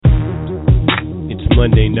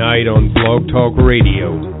Monday night on Blog Talk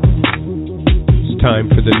Radio. It's time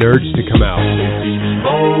for the nerds to come out. My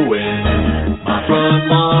front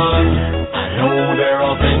lawn. I know they're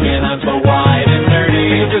all thinking I'm so white and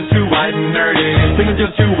nerdy. Things just too white and nerdy. Things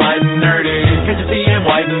just too white and nerdy. Can't you see I'm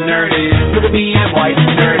white and nerdy? Look at me, I'm white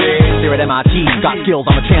and nerdy. Here at MIT, got skills,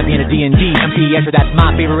 I'm a champion of D&D. MC Escher, that's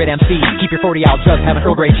my favorite MC. Keep your 40 out, just have a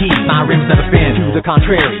Earl Grey tea. My rims never spin, to the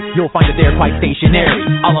contrary. You'll find that they're quite stationary.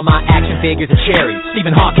 All of my action figures are cherry.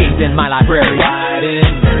 Stephen Hawking's in my library. White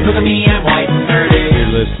and nerdy. Look at me, I'm white and nerdy.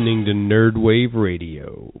 You're listening to Nerd Wave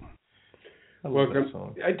Radio.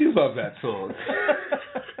 Welcome. I do love that song.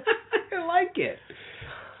 I like it.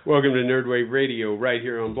 Welcome to Nerd Wave Radio, right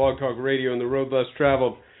here on Blog Talk Radio and the Road Less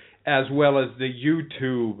Traveled, as well as the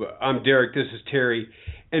YouTube. I'm Derek, this is Terry,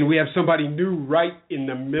 and we have somebody new right in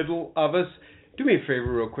the middle of us. Do me a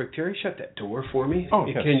favor real quick, Terry, shut that door for me. Oh,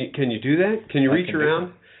 yes. Can you do that? Can you reach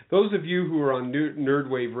around? Those of you who are on Nerd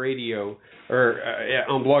Wave Radio, or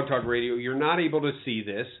on Blog Talk Radio, you're not able to see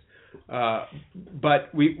this, but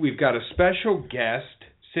we've got a special guest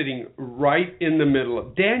sitting right in the middle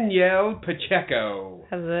of Danielle Pacheco.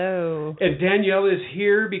 Hello. And Danielle is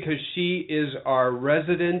here because she is our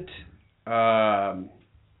resident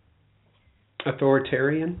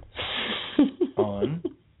authoritarian on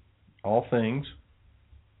all things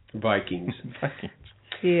Vikings.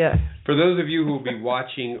 Yeah. For those of you who will be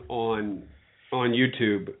watching on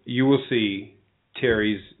YouTube, you will see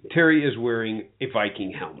Terry is wearing a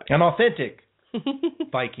Viking helmet. An authentic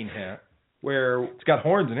Viking hat. Where it's got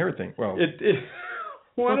horns and everything. Well,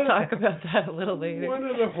 we'll talk about that a little later. One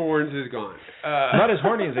of the horns is gone. Not as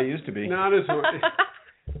horny as they used to be. Not as horny.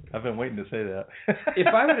 I've been waiting to say that. If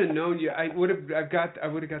I would have known you, I would have got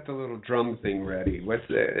the little drum thing ready.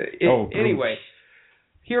 Anyway,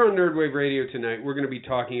 here on Nerd Wave Radio tonight, we're going to be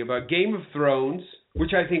talking about Game of Thrones,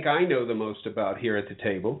 which I think I know the most about here at the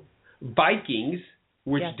table. Vikings,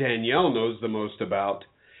 which yes. Danielle knows the most about,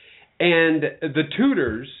 and the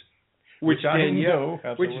Tudors. Which Danielle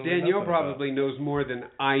probably knows more than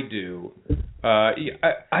I do.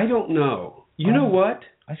 I don't know. You know what?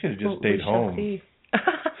 I should have just stayed home.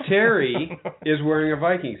 Terry is wearing a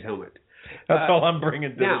Vikings helmet. That's all I'm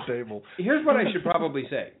bringing to the table. Here's what I should probably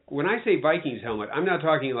say. When I say Vikings helmet, I'm not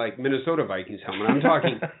talking like Minnesota Vikings helmet. I'm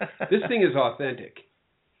talking, this thing is authentic.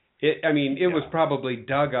 It was probably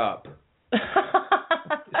dug up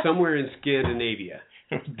somewhere in Scandinavia.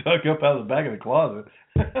 Dug up out of the back of the closet.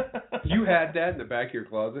 You had that in the back of your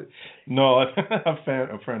closet? No, a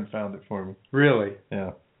friend found it for me. Really?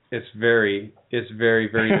 Yeah. It's very,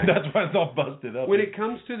 very nice. That's why it's all busted up. When it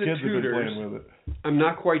comes to the Kids Tudors, have been playing with it. I'm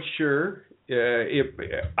not quite sure.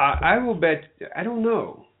 I will bet, I don't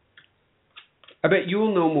know. I bet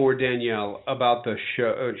you'll know more, Danielle, about the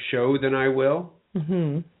show than I will.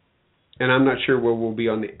 Mm-hmm. And I'm not sure where we'll be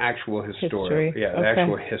on the actual history. Yeah, the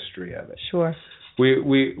actual history of it. Sure.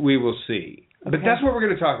 We will see. Okay. But that's what we're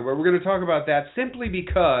going to talk about. We're going to talk about that simply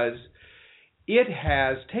because it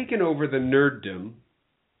has taken over the nerddom,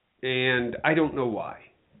 and I don't know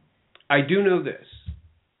why. I do know this.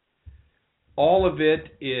 All of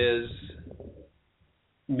it is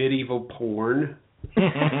medieval porn.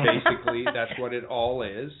 Basically, that's what it all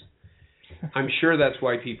is. I'm sure that's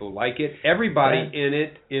why people like it. Everybody in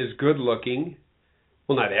it is good looking.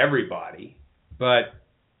 Well, not everybody, but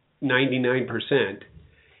 99%.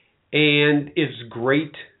 And it's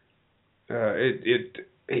great.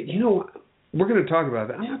 You know, we're going to talk about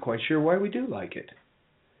that. I'm not quite sure why we do like it.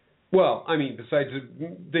 Well, I mean, besides the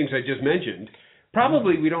things I just mentioned,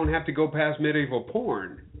 probably we don't have to go past medieval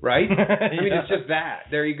porn, right? I mean, it's just that.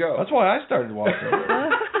 There you go. That's why I started watching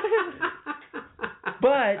it.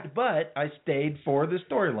 But I stayed for the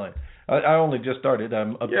storyline. I only just started.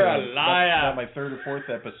 I'm up You're a liar. About my third or fourth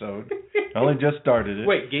episode. I only just started it.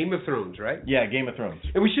 Wait, Game of Thrones, right? Yeah, Game of Thrones.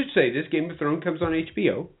 And we should say this, Game of Thrones comes on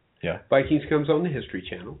HBO. Yeah. Vikings comes on the History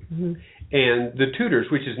Channel. Mm-hmm. And The Tudors,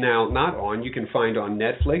 which is now not on, you can find on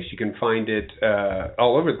Netflix. You can find it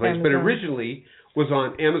all over the place. Amazon. But originally was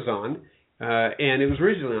on Amazon, and it was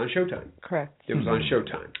originally on Showtime. Correct. It was on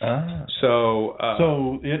Showtime. Ah. So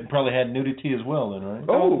it probably had nudity as well then, right?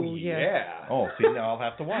 Oh, yeah. yeah. Oh, see, now I'll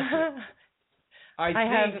have to watch it. I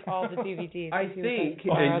have all the DVDs. I think,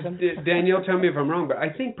 and Danielle, tell me if I'm wrong, but I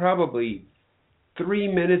think probably 3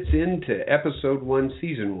 minutes into episode 1,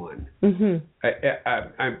 season 1. Mm-hmm.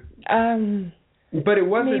 But it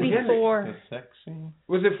wasn't maybe Henry. 4. The sex scene?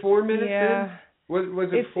 Was it 4 minutes yeah. in?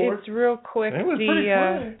 Was it 4? It's real quick. It was pretty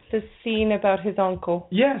the scene about his uncle.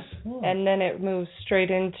 Yes. And then it moves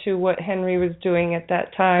straight into what Henry was doing at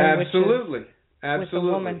that time. Absolutely. Which is with a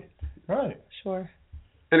woman. Right. Sure.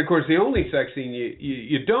 And of course, the only sex scene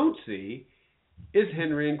you don't see is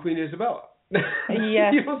Henry and Queen Isabella.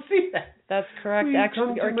 Yes. You don't see that. That's correct. Will you Actually,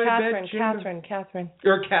 come to or my Catherine.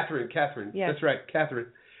 Or Catherine. Yes. That's right, Catherine.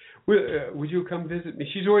 Would you come visit me?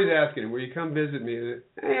 She's always asking him, will you come visit me?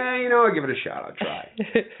 I'll give it a shot. I'll try.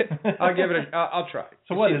 I'll try.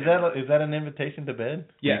 So what, is that an invitation to bed?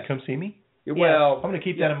 Yes. Will you come see me? Well, I'm going to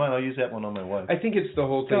keep that in mind. I'll use that one on my wife. I think it's the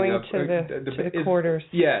whole thing Going of to the quarters.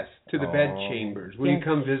 Yes, to the bed chambers. Will you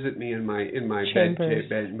come visit me in my chambers.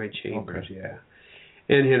 my chambers? Okay. Yeah.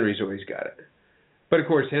 And Henry's always got it. But of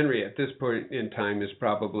course, Henry at this point in time is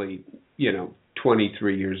probably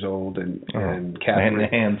 23 years old, and Catherine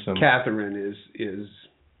handsome. Catherine is.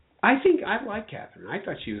 I think I like Catherine. I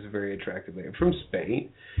thought she was a very attractive lady from Spain,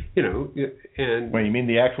 and. Wait, you mean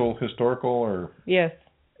the actual historical or? Yes.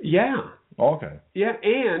 Yeah. Okay. Yeah,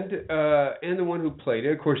 and the one who played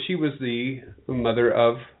it, of course, she was the mother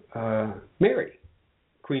of Mary,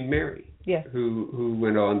 Queen Mary. Yes. Who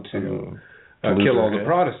went on to kill all the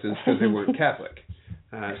Protestants because they weren't Catholic.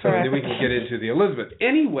 So then we can get into the Elizabeth.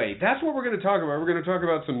 Anyway, that's what we're going to talk about. We're going to talk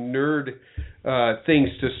about some nerd things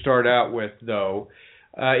to start out with, though.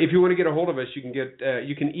 If you want to get a hold of us,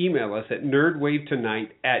 you can email us at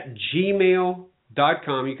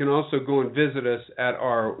nerdwavetonight@gmail.com. You can also go and visit us at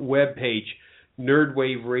our webpage,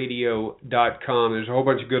 nerdwaveradio.com. There's a whole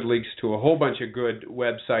bunch of good links to a whole bunch of good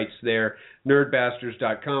websites there.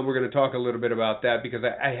 Nerdbasters.com. We're going to talk a little bit about that because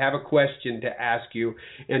I have a question to ask you.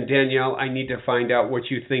 And Danielle, I need to find out what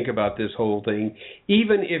you think about this whole thing,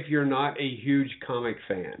 even if you're not a huge comic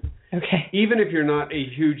fan. Okay. Even if you're not a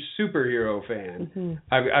huge superhero fan,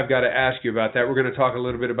 I've got to ask you about that. We're going to talk a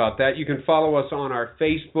little bit about that. You can follow us on our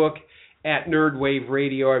Facebook at Nerdwave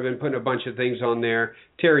Radio. I've been putting a bunch of things on there.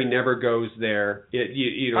 Terry never goes there.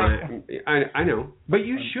 You don't. I know, but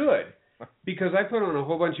you should, because I put on a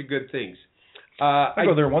whole bunch of good things. I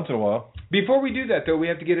go there once in a while. Before we do that, though, we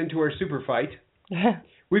have to get into our super fight.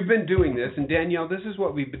 We've been doing this, and Danielle, this is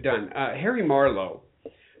what we've done. Harry Marlowe,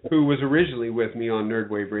 who was originally with me on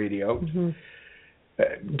Nerdwave Radio,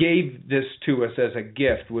 gave this to us as a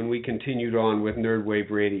gift when we continued on with Nerdwave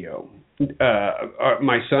Radio.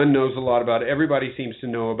 My son knows a lot about it. Everybody seems to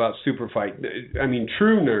know about Super Fight. I mean,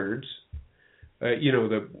 true nerds,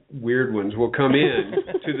 the weird ones, will come in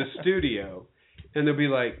to the studio, and they'll be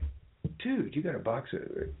like, dude, you got a box of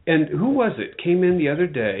it. And who was it? Came in the other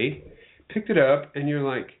day, picked it up, and they're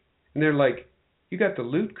like, you got the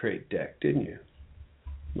Loot Crate deck, didn't you?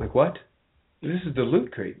 I'm like, what? This is the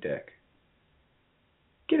Loot Crate deck.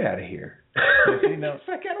 Get out of here. It's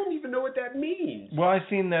like, I don't even know what that means. Well, I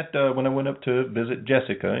seen that when I went up to visit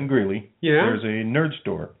Jessica in Greeley. Yeah? There's a nerd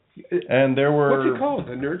store. And there were... What's it called?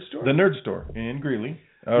 The Nerd Store? The Nerd Store in Greeley.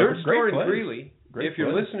 Nerd Store in Greeley. Great if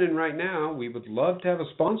you're place. listening right now, we would love to have a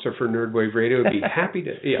sponsor for Nerdwave Radio. We'd be happy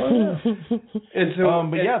to. Yeah. And so,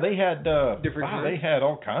 they had different kinds. They had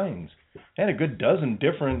all kinds. They had a good dozen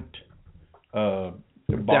different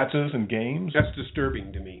boxes and games. That's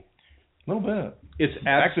disturbing to me. A little bit.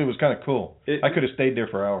 Actually, it was kind of cool. I could have stayed there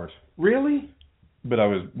for hours. Really? But I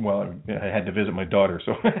had to visit my daughter,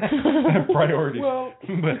 so priorities. Well,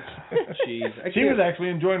 but she was actually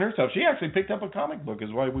enjoying herself. She actually picked up a comic book,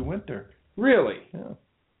 is why we went there. Really? Yeah.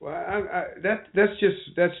 Well, that's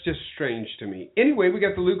just strange to me. Anyway, we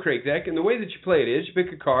got the Loot Crate deck, and the way that you play it is you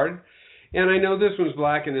pick a card, and I know this one's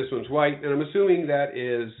black and this one's white, and I'm assuming that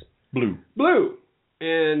is blue.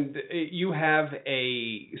 And you have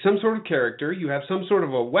some sort of character, you have some sort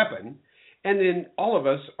of a weapon, and then all of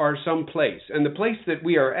us are someplace. And the place that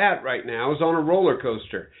we are at right now is on a roller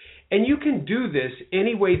coaster. And you can do this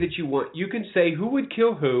any way that you want. You can say who would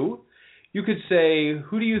kill who. You could say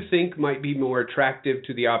who do you think might be more attractive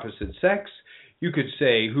to the opposite sex. You could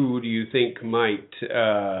say who do you think might,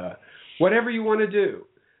 whatever you want to do.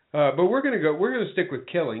 But we're going to stick with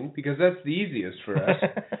killing because that's the easiest for us.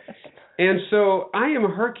 And so I am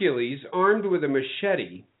Hercules armed with a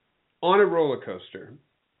machete on a roller coaster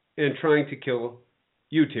and trying to kill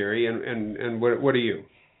you, Terry. And what are you?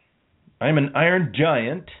 I'm an Iron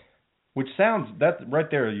Giant, which sounds, that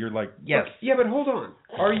right there, you're like, yes. Yeah, but hold on.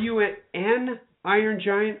 Are you an Iron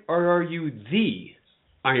Giant or are you the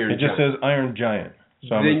Iron Giant? It just says Iron Giant.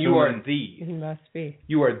 So then you are the. He must be.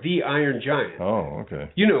 You are the Iron Giant. Oh, okay.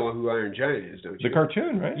 You know who Iron Giant is, don't you? The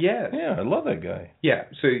cartoon, right? Yes. Yeah, I love that guy. Yeah,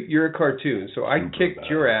 so you're a cartoon. So I kicked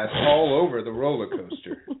your ass all over the roller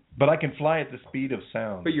coaster. But I can fly at the speed of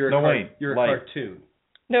sound. But you're a cartoon.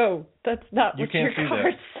 No, that's not you what can't your see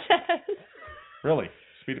card that. says. Really?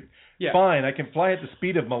 Speed of... Yeah. Fine, I can fly at the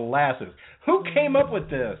speed of molasses. Who came up with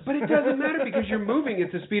this? But it doesn't matter because you're moving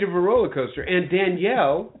at the speed of a roller coaster. And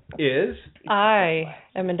Danielle is... I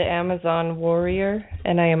am an Amazon warrior,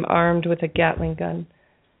 and I am armed with a Gatling gun.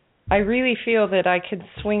 I really feel that I could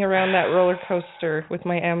swing around that roller coaster with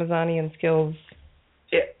my Amazonian skills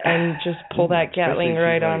and just pull that Gatling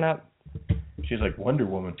right on up. She's like Wonder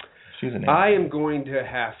Woman. She's an I am going to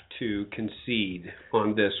have to concede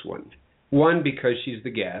on this one. One, because she's the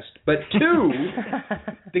guest, but two,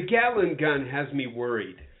 the Gatling gun has me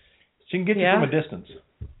worried. She can get you from a distance.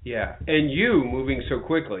 Yeah, and you moving so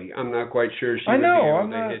quickly, I'm not quite sure she would be able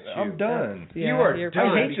to hit you. I'm done. You are done.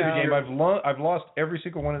 I hate this game. I've lost every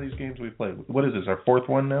single one of these games we've played. What is this, our fourth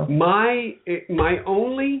one now? My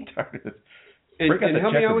only... and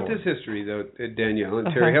help me out with board. this history, though, Danielle and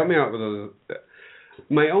Terry. Help me out with those.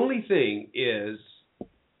 My only thing is,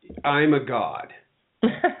 I'm a god.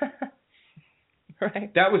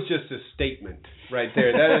 Right. That was just a statement right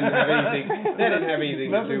there. That didn't have anything. That didn't have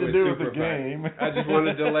anything Nothing to to do do with with the game. I just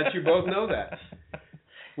wanted to let you both know that.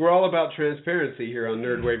 We're all about transparency here on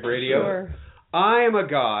Nerdwave Radio. Sure. I am a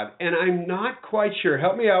god, and I'm not quite sure.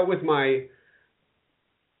 Help me out with my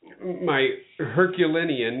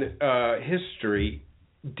Herculean history.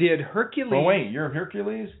 Did Hercules? Oh wait, you're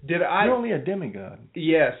Hercules? Did I? You're only a demigod.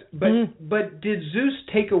 Yes, but did Zeus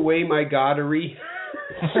take away my goddery?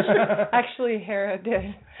 Actually, Hera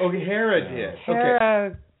did. Oh, Hera did. Hera.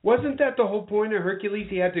 Okay. Wasn't that the whole point of Hercules?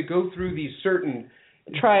 He had to go through these certain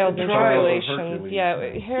trials and Trials tribulations. Yeah,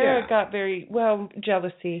 Hera got very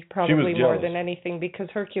jealousy probably more than anything, because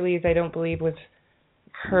Hercules, I don't believe, was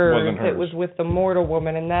hers. It was with the mortal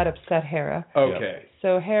woman, and that upset Hera. Okay.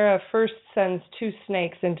 So Hera first sends 2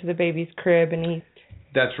 snakes into the baby's crib, and he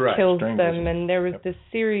kills them, and there was this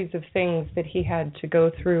series of things that he had to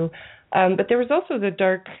go through. But there was also the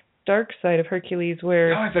dark side of Hercules,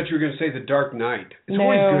 where... Oh, I thought you were going to say the Dark Knight. It's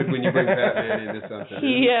always good when you bring Batman into something.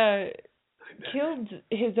 He killed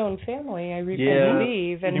his own family, I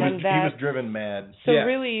believe, and then he was driven mad. So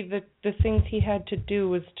really, the things he had to do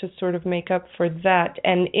was to sort of make up for that,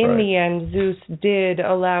 and in the end, Zeus did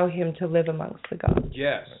allow him to live amongst the gods.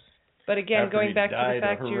 Yes. But again, going back to the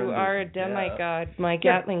fact you are a demigod, my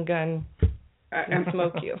Gatling gun can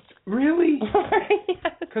smoke you. Really?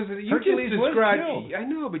 Yes. Because you just described... I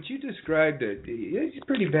know, but you described he's a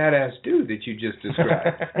pretty badass dude that you just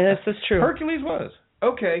described. This is true. Hercules was.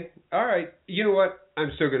 Okay, all right. You know what?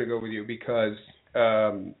 I'm still going to go with you because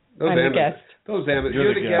I'm the guest.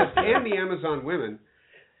 You're the guest and the Amazon women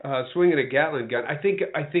swinging a Gatling gun. I think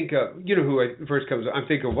you know who first comes up? I'm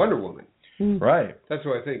thinking of Wonder Woman. Right. That's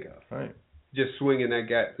what I think of. Right. Just swinging that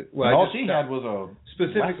gat. Well, all she had was a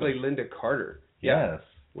specifically Linda Carter. Yes.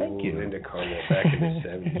 Thank you. Linda Carter back in the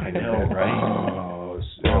 70s. I know,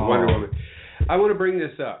 right? Wonder Woman. I want to bring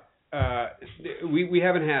this up. We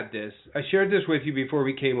haven't had this. I shared this with you before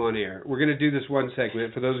we came on air. We're going to do this one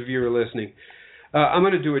segment for those of you who are listening. I'm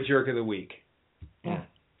going to do a jerk of the week. Yeah.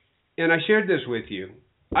 And I shared this with you.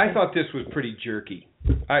 I thought this was pretty jerky.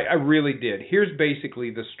 I really did. Here's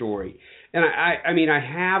basically the story. And I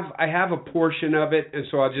have a portion of it, and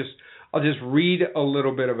so I'll just read a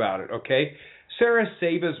little bit about it, okay? Sarah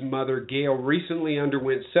Saba's mother, Gail, recently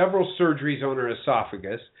underwent several surgeries on her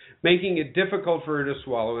esophagus, making it difficult for her to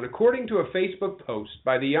swallow. And according to a Facebook post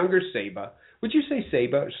by the younger Saba, would you say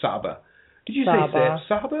Saba or Saba? Did you say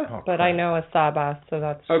Saba? Oh, but I know a Saba, so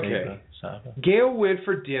that's okay. Saba. Gail went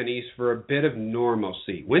for Denny's for a bit of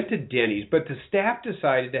normalcy. Went to Denny's, but the staff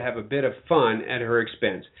decided to have a bit of fun at her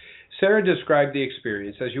expense. Sarah described the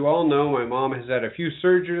experience. As you all know, my mom has had a few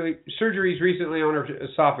surgeries recently on her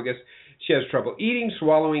esophagus. She has trouble eating,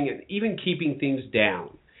 swallowing, and even keeping things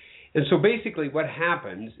down. And so basically what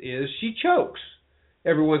happens is she chokes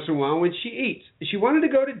every once in a while when she eats. She wanted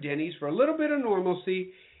to go to Denny's for a little bit of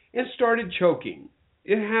normalcy and started choking.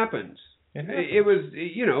 It happens. It was,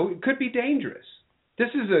 it could be dangerous. This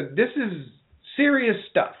is serious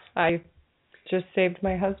stuff. I just saved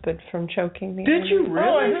my husband from choking me. Did you really?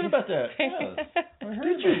 Oh, I heard about that. Yes.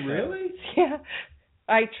 Did you really? Yeah.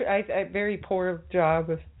 I very poor job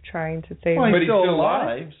of trying to save him. But he's still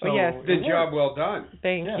alive. So yes. Good job, well done.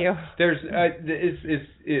 Thank you. There's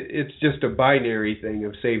it's just a binary thing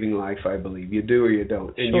of saving life, I believe. You do or you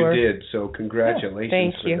don't, and you did. So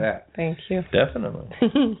congratulations for that. Thank you. Definitely.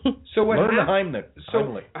 So what happened?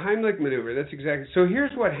 Heimlich maneuver. That's exactly. So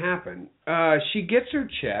here's what happened. She gets her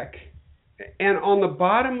check, and on the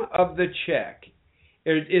bottom of the check,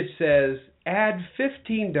 it says, add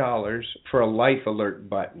 $15 for a life alert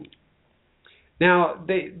button. Now,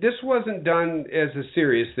 this wasn't done as a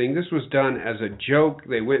serious thing. This was done as a joke.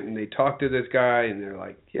 They went and they talked to this guy, and they're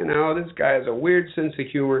like, this guy has a weird sense of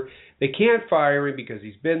humor. They can't fire him because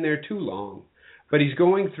he's been there too long. But he's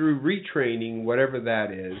going through retraining, whatever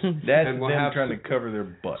that is. That's and them trying to cover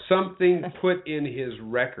their butt. Something put in his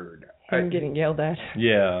record. I'm getting yelled at.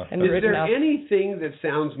 Yeah. And is there up. anything that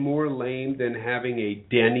sounds more lame than having a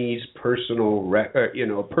Denny's personal,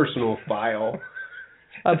 personal file?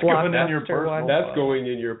 A going in your Blockbuster one. That's going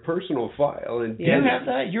in your personal file. And Do you have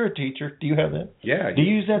that? You're a teacher. Do you have that? Yeah. Do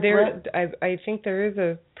you use that? I think there is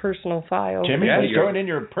a personal file. Jimmy, it's going in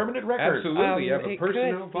your permanent record. Absolutely. You have a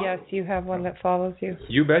personnel file. Yes, you have one that follows you.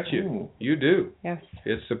 You bet you. You do. Yes.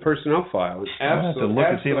 It's the personnel file. It's I'll have to look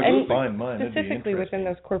and see if I can find mine. Specifically within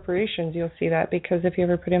those corporations, you'll see that because if you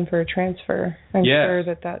ever put in for a transfer, I'm sure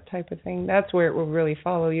that type of thing, that's where it will really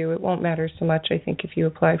follow you. It won't matter so much, I think, if you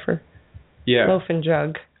apply for loaf and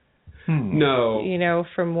jug. No.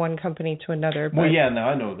 From one company to another. But, well, yeah, no,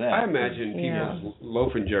 I know that. I imagine people's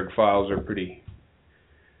loaf and jug files are pretty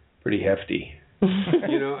hefty.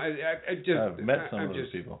 I've met some of those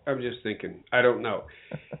people. I'm just thinking. I don't know.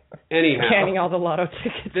 Anyhow, canning all the lotto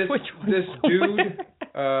tickets. This dude,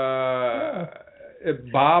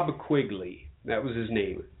 Bob Quigley, that was his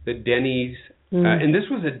name. The Denny's, and this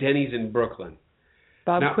was a Denny's in Brooklyn.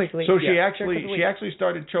 Bob Quigley. So she actually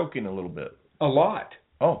started choking a little bit. A lot.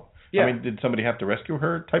 Oh. Yeah. I mean, did somebody have to rescue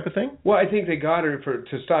her type of thing? Well, I think they got her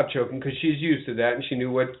to stop choking because she's used to that and she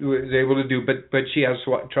knew what was able to do, but she has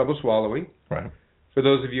trouble swallowing. Right. For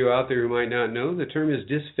those of you out there who might not know, the term is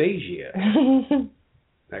dysphagia.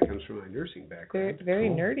 That comes from my nursing background. Very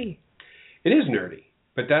nerdy. It is nerdy,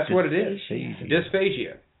 but that's what it is.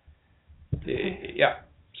 Dysphagia. Yeah.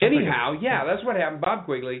 Anyhow, that's what happened. Bob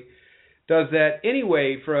Quigley does that.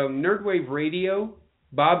 Anyway, from Nerdwave Radio,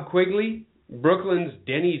 Bob Quigley, Brooklyn's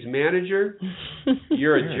Denny's manager,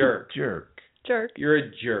 you're a jerk. Jerk. You're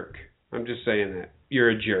a jerk. I'm just saying that. You're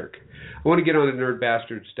a jerk. I want to get on to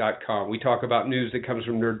nerdbastards.com. We talk about news that comes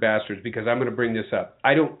from Nerd Bastards because I'm going to bring this up.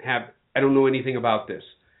 I don't know anything about this.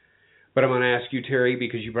 But I'm going to ask you, Terry,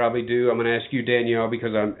 because you probably do. I'm going to ask you, Danielle,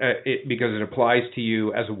 because it applies to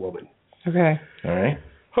you as a woman. Okay. All right.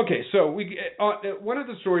 Okay, so one of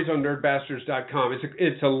the stories on nerdbastards.com,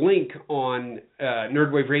 it's a link on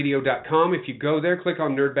nerdwaveradio.com. If you go there, click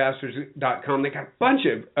on nerdbastards.com. They got a bunch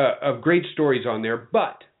of great stories on there,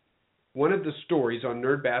 but one of the stories on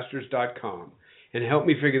nerdbastards.com, and help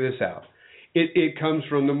me figure this out, it comes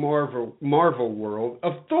from the Marvel world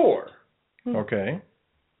of Thor. Okay.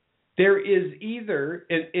 There is either,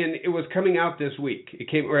 and it was coming out this week.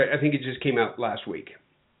 I think it just came out last week.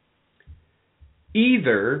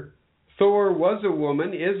 Either Thor was a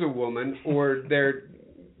woman, is a woman, or there's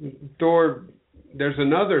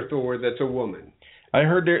another Thor that's a woman. I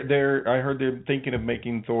heard they're thinking of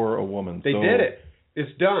making Thor a woman. They did it.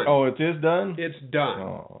 It's done. Oh, it is done? It's done.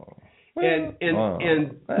 Oh. And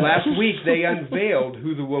last week they unveiled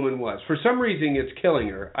who the woman was. For some reason it's killing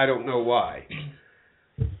her. I don't know why.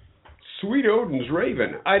 Sweet Odin's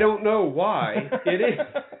Raven. I don't know why. It is.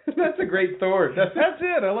 That's a great Thor. That's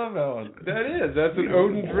it. I love that one. That is. That's an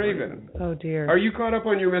Odin's Raven. Oh, dear. Are you caught up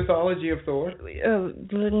on your mythology of Thor? No,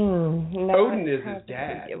 Odin is his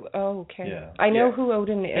dad. Oh, okay. Yeah. I know who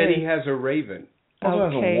Odin is. And he has a raven.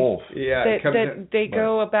 Also has a wolf. Yeah. That they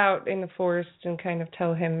go about in the forest and kind of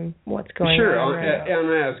tell him what's going on.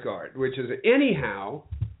 On Asgard, which is... Anyhow,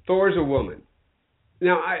 Thor's a woman.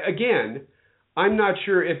 Now, I'm not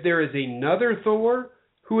sure if there is another Thor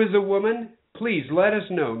who is a woman. Please let us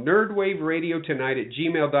know.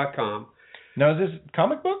 nerdwaveradiotonight@gmail.com. Now, is this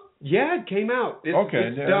comic book? Yeah, it came out.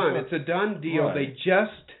 It's done. It's a done deal. Right.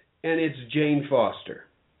 And it's Jane Foster.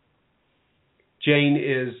 Jane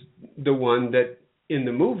is the one that in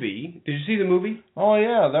the movie. Did you see the movie? Oh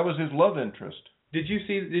yeah, that was his love interest. Did you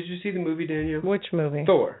see the movie, Danielle? Which movie?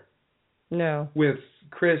 Thor. No. With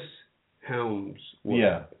Chris Helmsworth.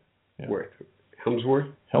 Yeah. Helmsworth?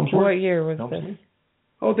 What year was this?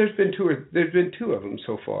 Oh, there's been two of them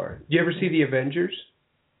so far. You ever see the Avengers?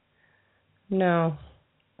 No.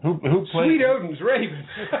 Who played Sweet Odin's Raven?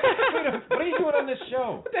 What are you doing on this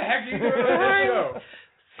show? What the heck are you doing on this show?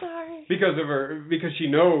 Sorry. Because she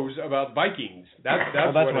knows about Vikings. That's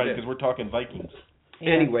right, because we're talking Vikings.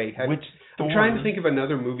 Yeah. Anyway, I'm trying to think of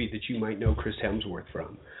another movie that you might know Chris Hemsworth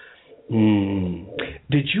from.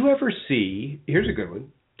 Did you ever see? Here's a good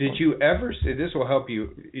one. Did you ever see? This will help you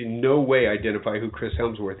in no way identify who Chris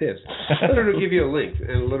Hemsworth is. But it'll give you a link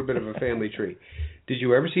and a little bit of a family tree. Did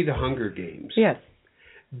you ever see The Hunger Games? Yes.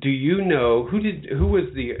 Do you know who was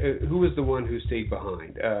the one who stayed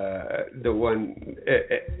behind? The one,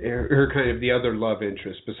 her kind of the other love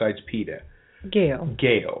interest besides Peeta. Gale.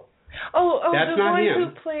 Oh, that's the not one him. who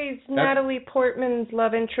plays Natalie Portman's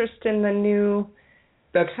love interest in the new.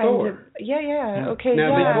 That's Thor. Okay,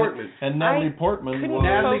 Natalie Portman. And Natalie Portman.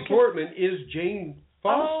 Natalie Portman is Jane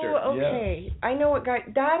Foster. Oh, okay. Yes. I know what guy.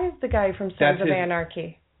 That is the guy from Sons of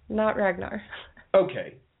Anarchy, not Ragnar.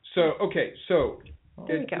 Okay.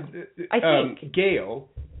 There you go. I think Gale,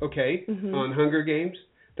 on Hunger Games,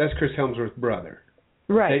 that's Chris Hemsworth's brother.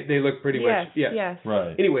 Right. They look pretty much. Yes.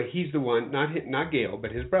 Right. Anyway, he's the one, not Gale,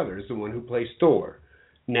 but his brother is the one who plays Thor.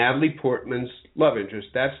 Natalie Portman's love interest.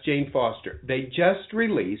 That's Jane Foster. They just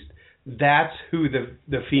released. That's who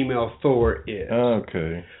the female Thor is.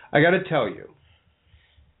 Okay. I got to tell you.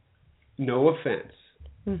 No offense.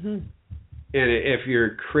 And if you're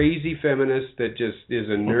a crazy feminist that just is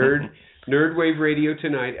a nerd,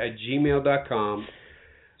 nerdwaveradio@gmail.com.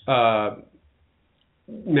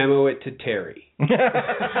 Memo it to Terry.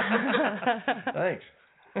 Thanks.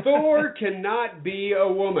 Thor cannot be a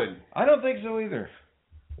woman. I don't think so either.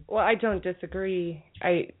 Well, I don't disagree.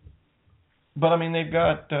 But I mean, they've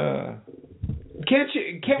got. Can't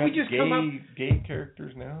we just come up gay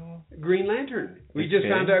characters now? Green Lantern. We just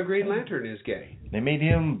found out Green Lantern is gay. They made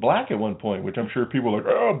him black at one point, which I'm sure people are like,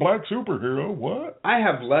 oh, black superhero, what? I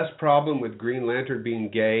have less problem with Green Lantern being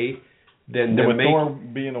gay than Thor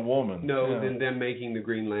being a woman. No, than them making the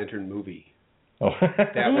Green Lantern movie. Oh,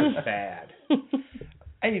 that was bad.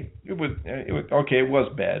 It was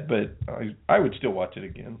bad, but I would still watch it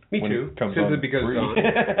again. Me when too. It comes on because free.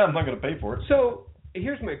 it's on. I'm not going to pay for it. So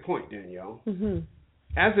here's my point, Danielle.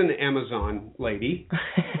 As an Amazon lady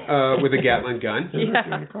with a Gatling gun,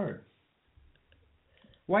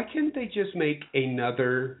 why can't they just make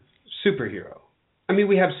another superhero? I mean,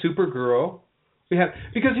 we have Supergirl.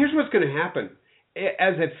 Because here's what's going to happen.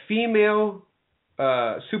 As a female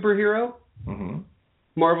superhero,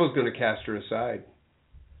 Marvel's going to cast her aside.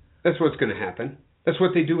 That's what's going to happen. That's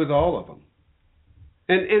what they do with all of them.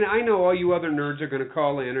 And I know all you other nerds are going to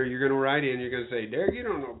call in, or you're going to write in, you're going to say, Derek, you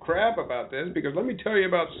don't know crap about this, because let me tell you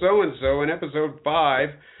about so-and-so in episode 5,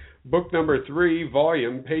 book number 3,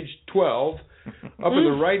 volume, page 12, up in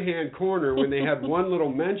the right-hand corner when they had one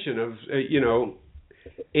little mention of,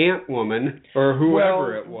 Ant Woman, or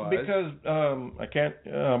whoever it was. Because I'm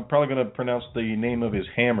probably going to pronounce the name of his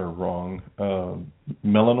hammer wrong,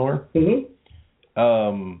 Melanor.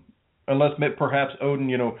 Unless perhaps Odin,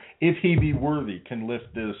 if he be worthy, can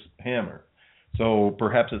lift this hammer. So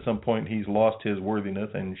perhaps at some point he's lost his worthiness,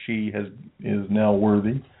 and she is now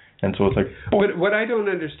worthy, and so it's like. But what I don't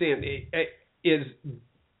understand is,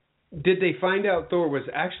 did they find out Thor was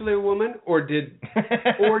actually a woman, or is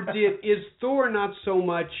Thor not so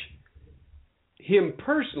much him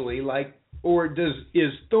personally,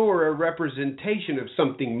 is Thor a representation of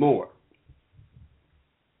something more?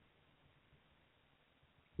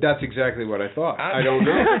 That's exactly what I thought. I don't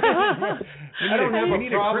know. I don't have a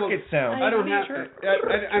problem. Cricket sound. I don't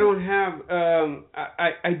have.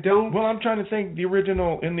 Well, I'm trying to think. In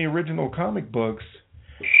the original comic books,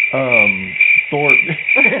 Thor.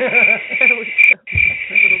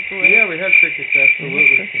 Yeah, we have crickets.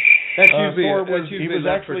 Absolutely. That's usually. He was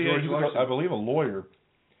actually, I believe, a lawyer,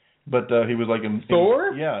 but he was like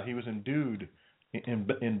Thor. Yeah, he was endowed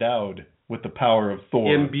with the power of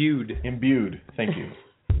Thor. Imbued. Thank you.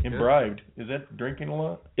 Imbibed. Is that drinking a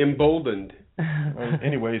lot? Emboldened.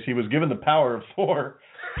 Anyways, he was given the power of Thor.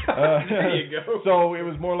 There you go. So it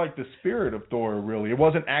was more like the spirit of Thor, really. It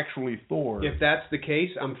wasn't actually Thor. If that's the case,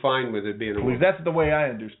 I'm fine with it being a woman. That's the way I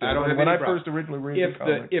understood it. When I first originally read the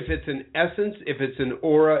comic. If it's an essence, if it's an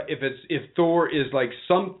aura, if Thor is like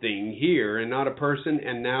something here and not a person,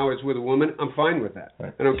 and now it's with a woman, I'm fine with that.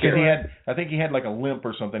 Right. I don't care. I think he had like a limp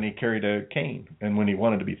or something. He carried a cane, and when he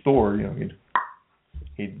wanted to be Thor,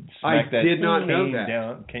 he'd smack that cane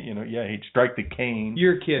down. He'd strike the cane.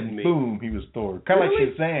 You're kidding me. Boom, he was Thor. Kind of like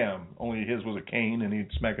Shazam, only his was a cane, and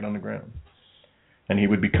he'd smack it on the ground. And he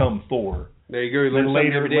would become Thor. There you go. You learn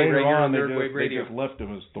something every day right here on Nerdwave Radio. They just left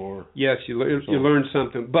him as Thor. Yes, you learn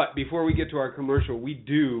something. But before we get to our commercial, we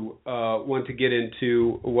do want to get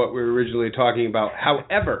into what we were originally talking about.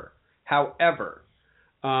 However,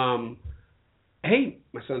 hey,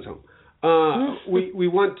 my son's home. We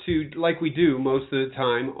want to, like we do most of the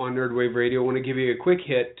time on Nerdwave Radio, want to give you a quick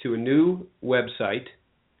hit to a new website.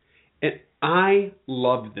 And I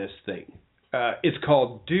love this thing. It's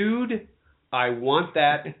called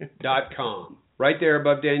DudeIWantThat.com. Right there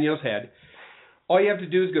above Danielle's head. All you have to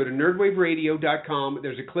do is go to nerdwaveradio.com.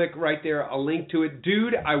 There's a click right there, a link to it.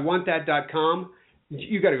 DudeIWantThat.com.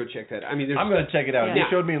 You got to go check that. I'm going to check it out. Yeah. He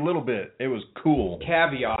showed me a little bit. It was cool.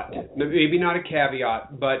 Caveat, maybe not a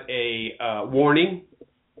caveat, but a warning.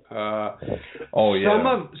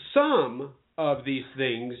 Some of these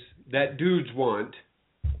things that dudes want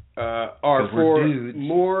are for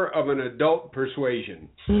more of an adult persuasion.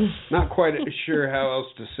 Not quite sure how else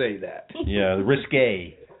to say that. Yeah,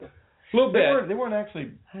 risque. A little bit. They weren't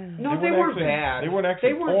actually. No, they weren't bad. They weren't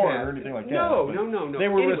actually porn or anything like that. No. They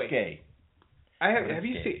were risque. Have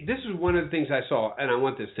you seen? This is one of the things I saw, and I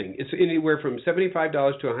want this thing. It's anywhere from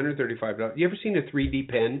 $75 to $135. You ever seen a 3D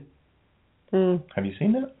pen? Have you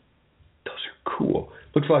seen that? Those are cool.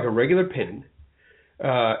 Looks like a regular pen.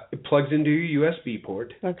 It plugs into your USB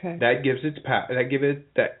port. Okay. That gives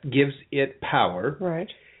it power. Right.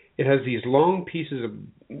 It has these long pieces of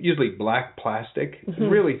usually black plastic,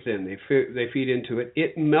 really thin. They feed into it.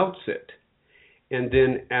 It melts it, and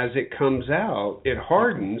then as it comes out, it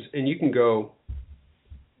hardens, and you can go.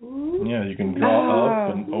 Yeah, you can draw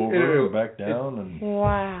up and over and back down, and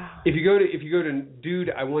wow. If you go to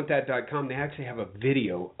DudeIWantThat.com, they actually have a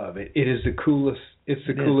video of it. It is the coolest. It's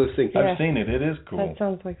the coolest thing. I've seen it. It is cool. That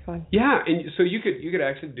sounds like fun. Yeah, and so you could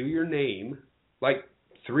actually do your name like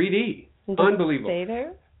 3D. Unbelievable. Stay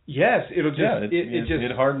there? Yes, it'll just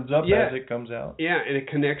it hardens up as it comes out. Yeah, and it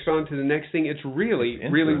connects on to the next thing. It's really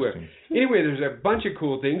weird. Anyway, there's a bunch of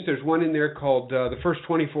cool things. There's one in there called the First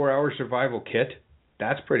 24-Hour Survival Kit.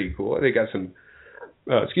 That's pretty cool. They got some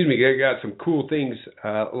they got some cool things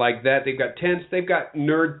like that. They've got tents. They've got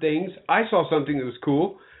nerd things. I saw something that was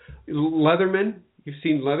cool. Leatherman. You've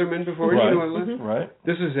seen Leatherman before? Right. You know what Right.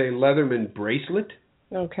 This is a Leatherman bracelet.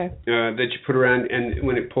 Okay. That you put around, and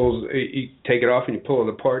when it pulls, you take it off and you pull it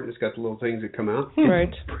apart, and it's got the little things that come out. Right.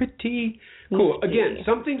 It's pretty cool. Again,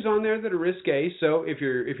 some things on there that are risque. So if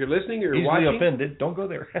you're listening or watching, easily offended, don't go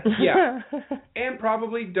there. Yeah, and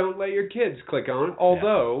probably don't let your kids click on it.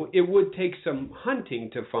 Although it would take some hunting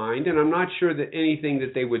to find, and I'm not sure that anything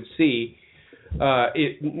that they would see,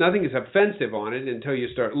 nothing is offensive on it until you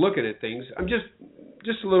start looking at things. I'm just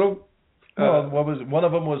a little. Well, one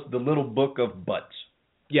of them was the little book of butts.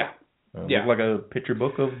 Yeah. Looked like a picture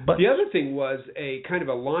book of butts. The other thing was a kind of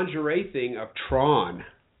a lingerie thing of Tron.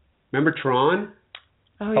 Remember Tron?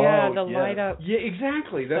 Oh, yeah, the light up. Yeah,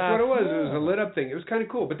 exactly. That's what it was. It was a lit up thing. It was kind of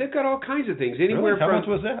cool. But they've got all kinds of things. Anywhere How much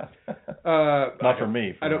was that? Not for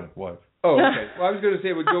me. For my wife. Oh, okay. Well, I was going to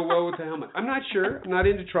say it would go well with the helmet. I'm not sure. I'm not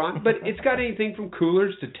into Tron. But it's got anything from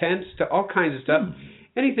coolers to tents to all kinds of stuff.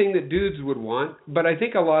 Anything that dudes would want. But I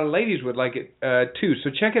think a lot of ladies would like it too.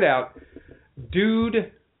 So check it out.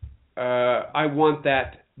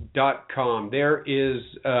 DudeIWantThat.com. There is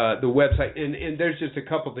the website, and there's just a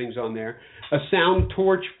couple things on there. A sound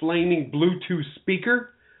torch flaming Bluetooth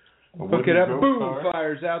speaker. Hook it up, boom,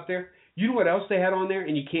 fires out there. You know what else they had on there,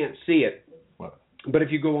 and you can't see it. What? But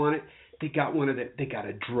if you go on it, they got they got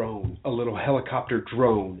a drone, a little helicopter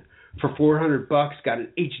drone for $400. Got an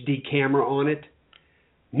HD camera on it.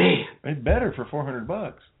 Man, it's better for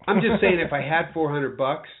 $400. I'm just saying, if I had $400,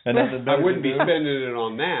 I wouldn't be spending it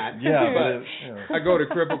on that. Yeah, but I go to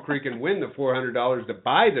Cripple Creek and win the $400 to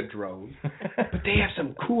buy the drone. But they have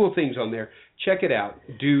some cool things on there. Check it out,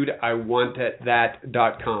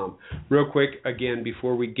 DudeIWantThat.com. Real quick, again,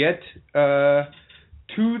 before we get to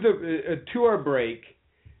our break,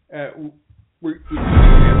 we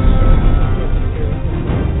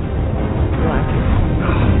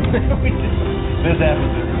This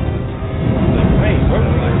happens every once. Hey, where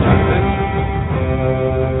was I?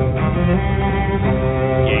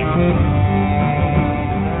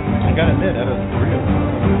 I gotta admit, that was real.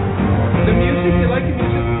 The music, you like the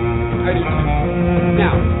music? I do too.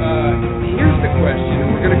 Now, here's the question, and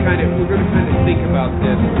we're gonna kind of think about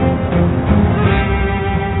this.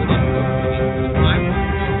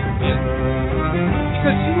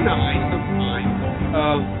 Because you and I sometimes,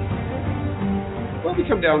 we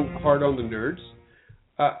come down hard on the nerds.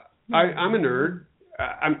 I'm a nerd.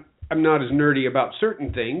 I'm not as nerdy about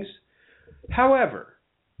certain things. However,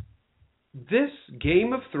 this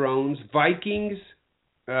Game of Thrones, Vikings,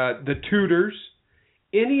 the Tudors,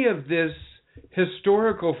 any of this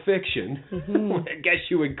historical fiction, I guess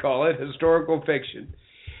you would call it historical fiction,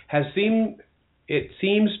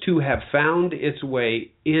 seems to have found its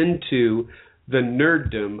way into the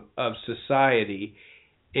nerddom of society,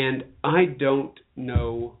 and I don't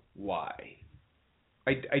know why.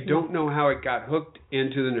 I don't know how it got hooked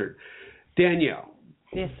into the nerd. Danielle,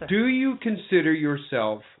 yes, sir. Do you consider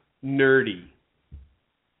yourself nerdy?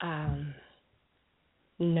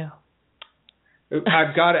 No.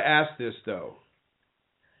 I've got to ask this though.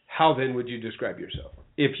 How then would you describe yourself?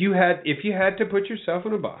 If you had to put yourself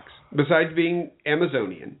in a box, besides being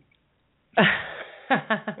Amazonian,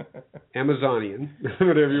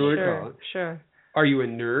 whatever you want to call it. Sure. Are you a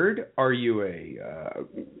nerd? Are you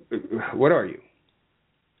what are you?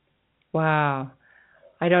 Wow.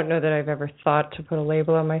 I don't know that I've ever thought to put a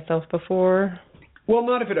label on myself before. Well,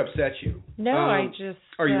 not if it upsets you. No, I just...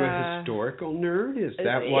 Are you a historical nerd? Is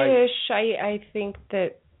that why? I think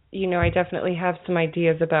that, I definitely have some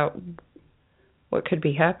ideas about what could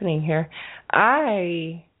be happening here.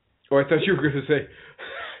 I thought you were going to say,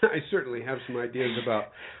 I certainly have some ideas about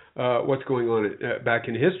what's going on back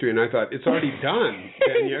in history, and I thought, it's already done.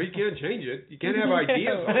 You can't change it. You can't have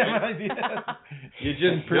ideas. You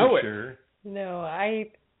just know it. Sure. No, I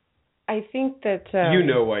think that... you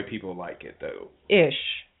know why people like it, though. Ish.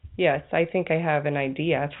 Yes, I think I have an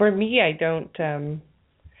idea. For me, I don't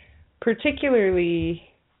particularly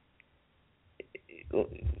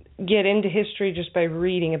get into history just by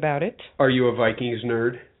reading about it. Are you a Vikings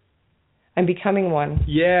nerd? I'm becoming one.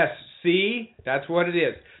 Yes. See? That's what it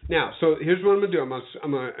is. Now, so here's what I'm going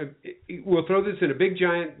to do. We'll throw this in a big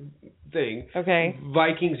giant thing. Okay.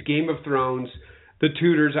 Vikings, Game of Thrones, the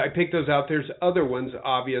Tudors. I picked those out. There's other ones,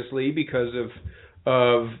 obviously, because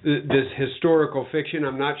of this historical fiction.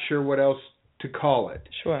 I'm not sure what else to call it.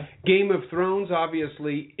 Sure. Game of Thrones,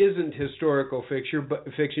 obviously, isn't historical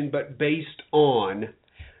fiction, but based on...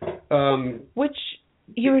 which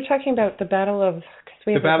you were talking about, the Battle of...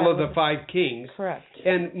 The Battle of the Five Kings. Correct.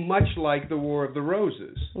 And much like the War of the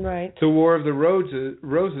Roses. Right. The War of the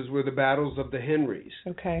Roses were the battles of the Henrys.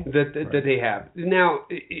 Okay. That they have. Now,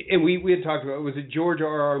 and we had talked about, was it George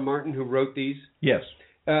R.R. Martin who wrote these? Yes.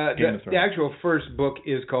 The actual first book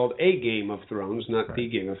is called A Game of Thrones, not The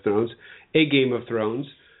Game of Thrones. A Game of Thrones.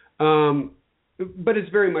 But it's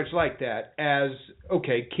very much like that, as,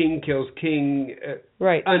 okay, king kills king,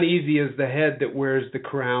 right. Uneasy is the head that wears the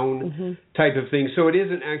crown type of thing. So it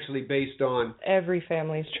isn't actually based on... Every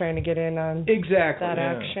family's trying to get in on that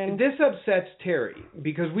action. This upsets Terry,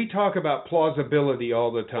 because we talk about plausibility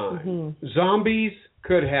all the time. Zombies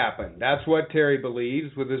could happen. That's what Terry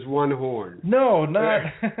believes with his one horn. No, not...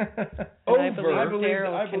 I believe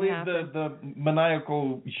the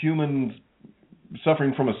maniacal humans...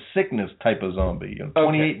 suffering from a sickness type of zombie,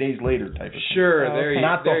 28 days later type of thing. Sure, there you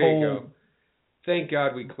go. Thank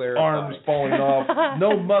God we clarified. Arms falling off,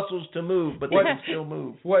 no muscles to move, but they can still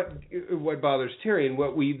move. What bothers Terry, and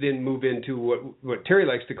what we then move into, what Terry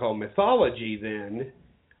likes to call mythology then,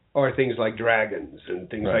 are things like dragons and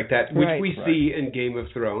things like that, which we see in Game of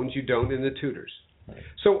Thrones. You don't in the Tudors. Right.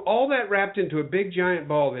 So all that wrapped into a big giant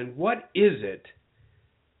ball, then what is it,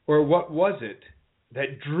 or what was it,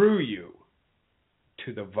 that drew you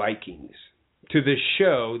to the Vikings, to the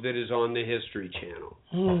show that is on the History Channel?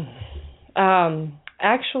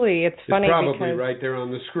 Actually, it's funny. It's probably right there on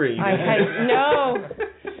the screen. No,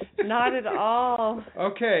 not at all.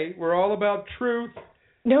 Okay, we're all about truth,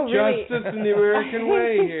 justice, and the American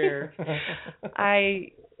way here.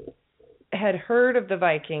 I had heard of the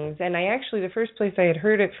Vikings, and the first place I had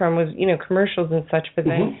heard it from was, commercials and such, but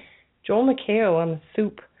then Joel McHale on the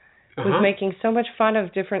Soup was making so much fun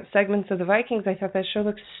of different segments of the Vikings. I thought that show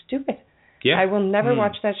looks stupid. Yeah. I will never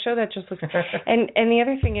watch that show. That just looks... And the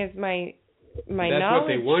other thing is my That's knowledge... what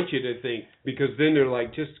they want you to think, because then they're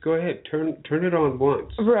like, just go ahead, turn it on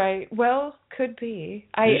once. Right. Well, could be.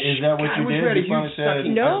 Is that what you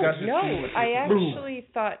did? No. I actually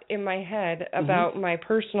thought in my head about my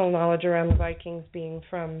personal knowledge around the Vikings being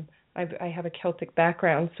from... I have a Celtic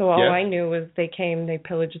background, so all I knew was they came, they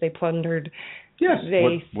pillaged, they plundered... Yes.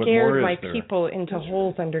 They scared my people into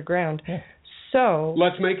holes underground. Yeah. So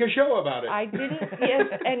let's make a show about it. I didn't.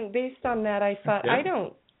 Yes, and based on that, I thought I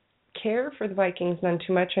don't care for the Vikings none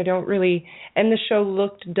too much. I don't really. And the show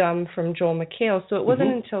looked dumb from Joel McHale. So it wasn't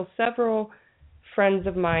until several friends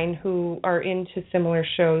of mine who are into similar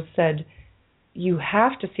shows said, "You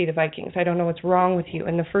have to see the Vikings. I don't know what's wrong with you."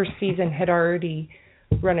 And the first season had already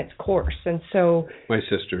run its course, and so my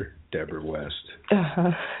sister Deborah West,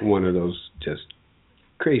 one of those just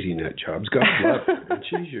crazy nut jobs. God love her. And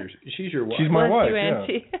she's your wife. She's my wife.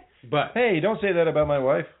 Auntie. But hey, don't say that about my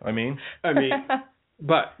wife. I mean,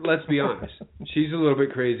 but let's be honest. She's a little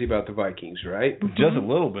bit crazy about the Vikings, right? Just a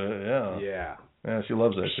little bit, yeah. Yeah, she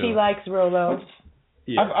loves that show. She likes Rolo.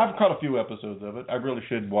 Yeah. I've caught a few episodes of it. I really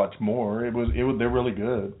should watch more. They're really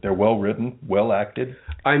good. They're well written, well acted.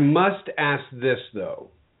 I must ask this though.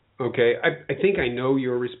 Okay, I think I know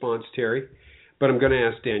your response, Terry, but I'm going to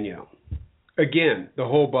ask Danielle. Again, the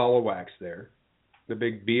whole ball of wax there, the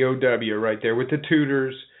big BOW right there with the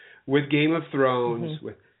Tudors, with Game of Thrones.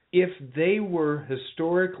 If they were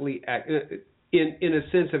historically, in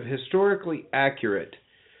a sense of historically accurate,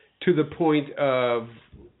 to the point of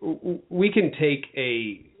we can take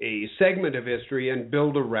a segment of history and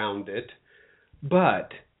build around it,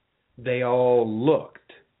 but they all looked,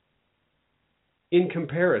 in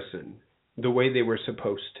comparison, the way they were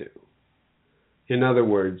supposed to. In other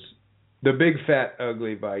words, the big, fat,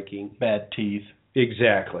 ugly Viking. Bad teeth.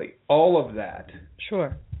 Exactly. All of that.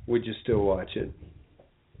 Sure. Would you still watch it?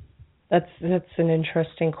 That's an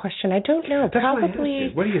interesting question. I don't know.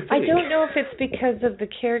 Probably. What do you think? I don't know if it's because of the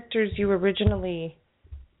characters you originally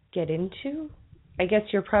get into. I guess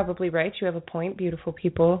you're probably right. You have a point. Beautiful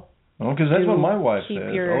people. Oh, because that's what my wife says.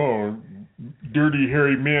 Oh, dirty,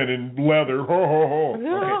 hairy men in leather. Ho, ho, ho.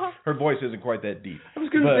 Okay. Her voice isn't quite that deep. I was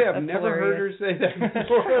going to say, I've never heard her say that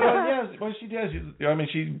before. Yes, well, she does.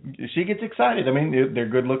 She gets excited. I mean, they're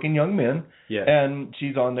good-looking young men. Yeah. And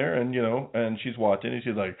she's on there, and, and she's watching, and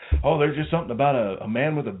she's like, oh, there's just something about a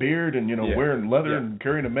man with a beard and, wearing leather and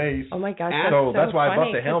carrying a mace. Oh, my gosh, that's why funny, I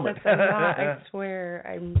bought the helmet. I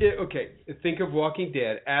swear. Okay, think of Walking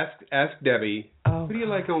Dead. Ask Debbie, who do you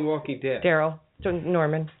like on Walking Dead? Daryl.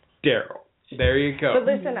 Norman. Daryl. There you go. But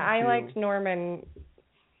listen, I liked Norman,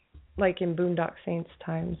 like in Boondock Saints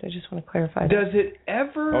times. I just want to clarify that. Does it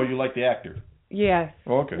ever... Oh, you like the actor? Yes.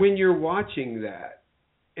 Oh, okay. When you're watching that,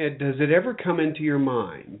 does it ever come into your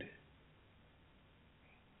mind,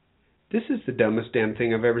 this is the dumbest damn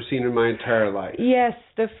thing I've ever seen in my entire life? Yes,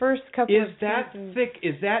 the first couple of seasons. Thick?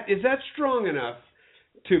 Is that strong enough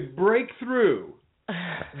to break through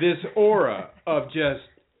this aura of just...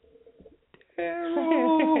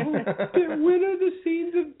 Daryl. When are the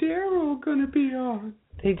scenes of Daryl going to be on?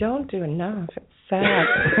 They don't do enough. It's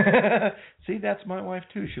sad. See, that's my wife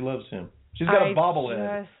too. She loves him. She's got a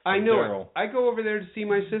bobblehead. I know Daryl. I go over there to see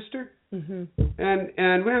my sister, and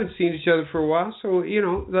we haven't seen each other for a while. So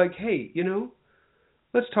like, hey,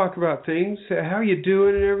 let's talk about things. How you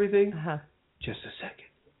doing and everything? Just a second.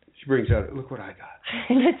 She brings out, look what I got.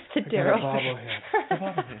 It's the Daryl.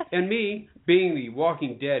 Bobblehead. And me, being the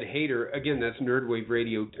Walking Dead hater, again, that's Nerdwave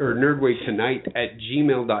Radio, or Nerdwave Tonight at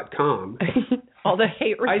gmail.com. All the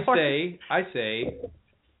hate reports. I say,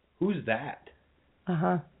 who's that?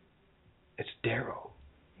 It's Daryl.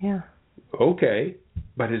 Yeah. Okay,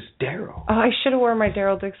 but it's Daryl. Oh, I should have worn my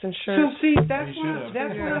Daryl Dixon shirt. So see, that's what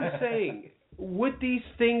I'm saying. Would these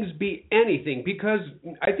things be anything? Because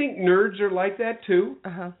I think nerds are like that too.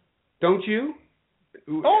 Don't you?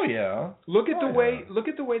 Oh yeah. Look at the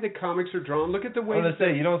way the comics are drawn. Look at the way. I was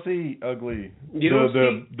gonna say, you don't see ugly.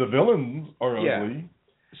 The villains are ugly.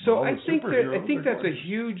 So I think that's a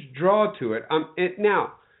huge draw to it.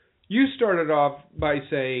 Now, you started off by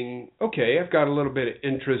saying, okay, I've got a little bit of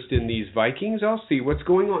interest in these Vikings. I'll see what's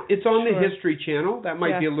going on. It's on the History Channel. That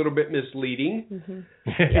might be a little bit misleading.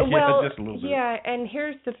 Well, just a little bit. Yeah, and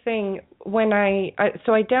here's the thing. When I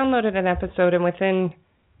downloaded an episode, and within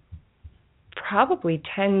probably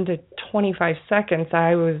 10 to 25 seconds,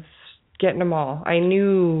 I was getting them all. I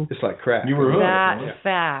knew it's like crack. You were that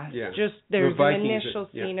fast. Yeah. Just there's an initial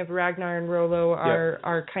scene of Ragnar and Rollo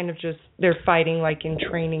are kind of just they're fighting like in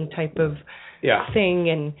training type of thing,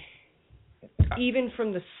 and even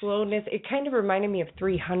from the slowness, it kind of reminded me of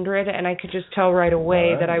 300, and I could just tell right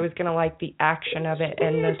away that I was going to like the action of it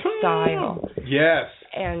and the style. Yes.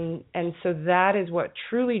 And so that is what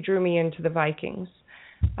truly drew me into the Vikings.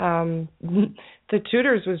 The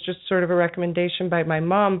Tudors was just sort of a recommendation by my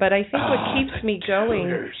mom, but I think what keeps me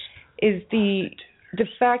going is the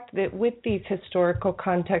fact that with these historical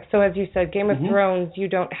contexts, so as you said, Game of Thrones, you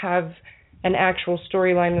don't have an actual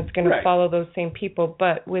storyline that's going to follow those same people,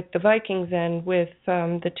 but with the Vikings and with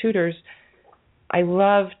the Tudors, I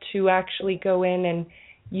love to actually go in and,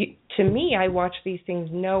 to me, I watch these things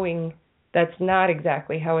knowing that's not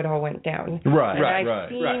exactly how it all went down. And I've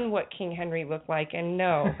seen what King Henry looked like, and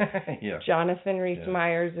Jonathan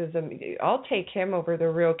Rhys-Meyers I'll take him over the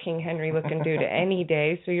real King Henry looking dude any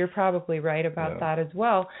day, so you're probably right about that as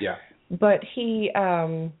well. Yeah. But he,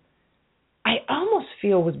 I almost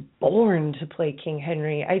feel was born to play King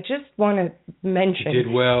Henry. I just want to mention. He did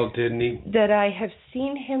well, didn't he? That I have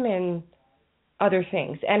seen him in other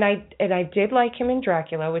things, and I did like him in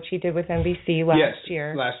Dracula, which he did with NBC last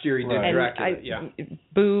year. Last year he did Dracula.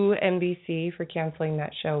 Boo NBC for canceling that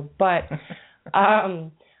show, but I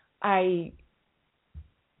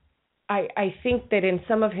think that in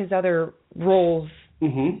some of his other roles,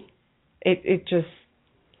 it just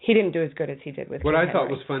he didn't do as good as he did with. What I thought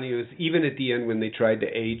was funny was even at the end when they tried to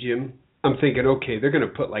age him. I'm thinking, okay, they're going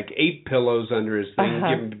to put like 8 pillows under his thing,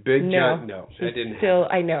 give him a big giant. No, that didn't happen.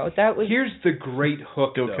 I know that was. Here's the great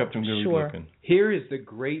hook. Still kept him good looking. Here is the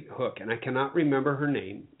great hook, and I cannot remember her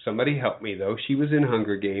name. Somebody help me though. She was in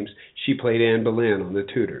Hunger Games. She played Anne Boleyn on the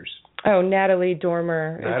Tudors. Oh, Natalie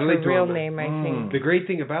Dormer is her real name, I think. The great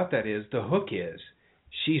thing about that is the hook is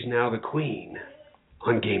she's now the queen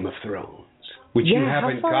on Game of Thrones, which you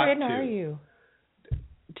haven't got to. How far in are you?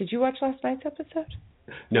 Did you watch last night's episode?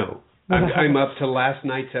 No. I'm up to last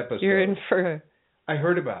night's episode. You're in for a I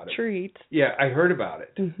heard about it. Treat. Yeah, I heard about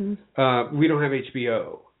it. We don't have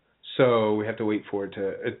HBO, so we have to wait for it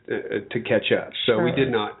to catch up. So we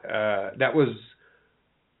did not. That was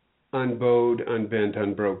Unbowed, Unbent,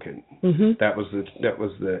 Unbroken. Mm-hmm. That was the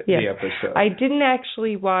episode. I didn't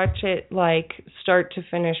actually watch it like start to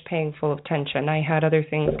finish, paying full attention. I had other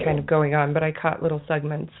things kind of going on, but I caught little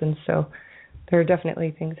segments, and so there are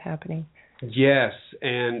definitely things happening. Yes,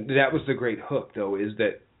 and that was the great hook, though, is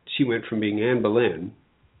that she went from being Anne Boleyn,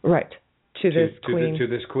 right, to this queen. To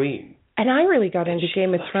this queen. And I really got into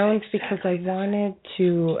Game of Thrones because I wanted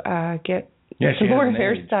to get some more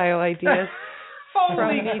hairstyle ideas.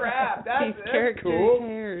 Holy crap! These characters' cool.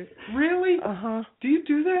 hairs. Really? Uh-huh. Do you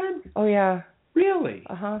do that? Oh, yeah. Really?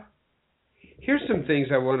 Uh-huh. Here's some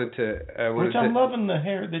things I wanted to... I'm loving the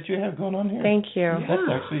hair that you have going on here. Thank you. Yeah. That's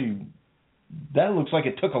actually... That looks like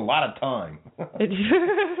it took a lot of time.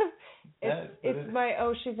 It's my...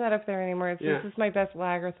 Oh, she's not up there anymore. This is my best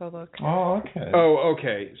Lagertha look. Oh, okay. Oh,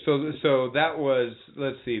 okay. So that was...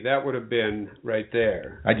 Let's see. That would have been right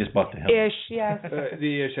there. I just bought the helmet. Ish, yes.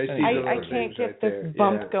 The ish. I see the I can't get right this there.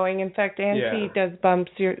 bump going. In fact, Auntie does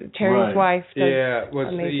bumps. Terry's wife does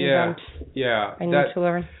amazing bumps. Yeah. I need to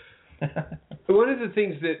learn. One of the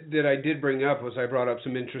things that I did bring up was I brought up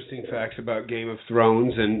some interesting facts about Game of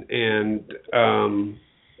Thrones, and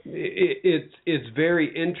it's very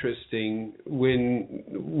interesting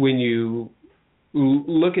when you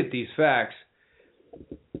look at these facts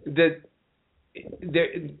that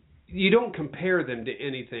you don't compare them to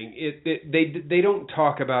anything. They don't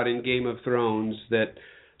talk about in Game of Thrones that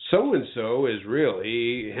so and so is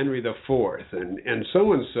really Henry IV, and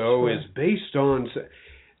so and so is based on.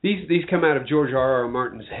 These come out of George R.R.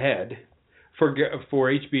 Martin's head for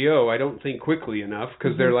HBO. I don't think quickly enough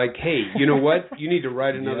because they're like, hey, you know what? You need to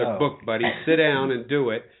write another book, buddy. Sit down and do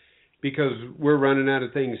it because we're running out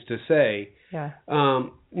of things to say. Yeah.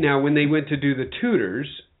 Now, when they went to do the Tudors,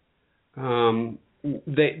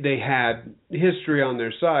 they had history on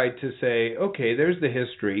their side to say, okay, there's the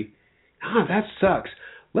history. That sucks.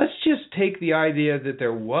 Let's just take the idea that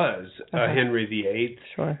there was a Henry VIII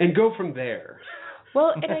and go from there.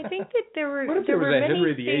 Well, and I think that there were what if there was a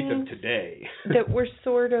Henry VIII of today that were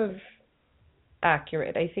sort of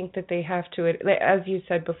accurate. I think that they have to, as you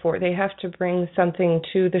said before, they have to bring something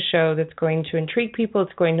to the show that's going to intrigue people.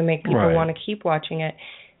 It's going to make people want to keep watching it,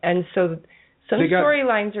 and so some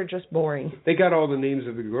storylines are just boring. They got all the names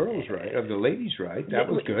of the girls right, of the ladies right. That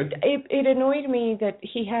was good. It annoyed me that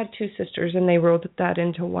he had two sisters and they rolled that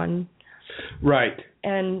into one. Right.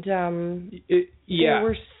 And there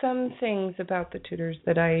were some things about the Tudors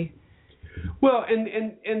that I... Well,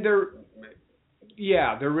 and there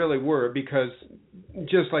really were, because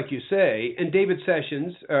just like you say, and David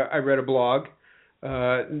Sessions, I read a blog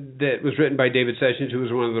that was written by David Sessions, who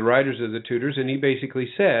was one of the writers of the Tudors, and he basically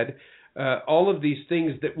said, all of these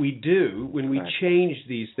things that we do, when we change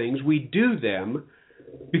these things, we do them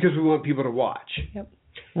because we want people to watch. Yep.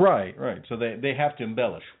 Right. So they have to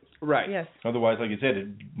embellish. Right. Yes. Otherwise, like you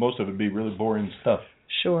said, most of it would be really boring stuff.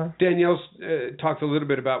 Sure. Danielle talked a little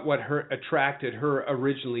bit about what attracted her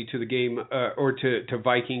originally to the game, or to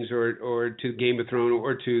Vikings, or to Game of Thrones,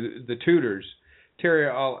 or to the Tudors. Terry,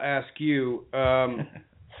 I'll ask you: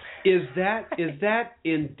 is that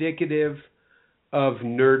indicative of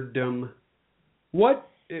nerddom? What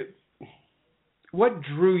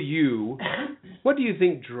drew you? What do you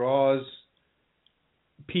think draws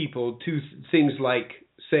people to things like,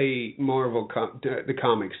 say, Marvel, the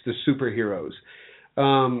comics, the superheroes?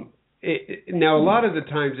 Now, a lot of the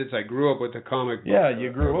times it's I grew up with a comic book. Yeah,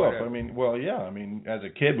 you grew up. I mean, as a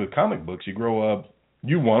kid with comic books, you grow up,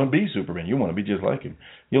 you want to be Superman. You want to be just like him.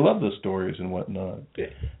 You love the stories and whatnot.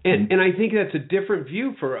 And I think that's a different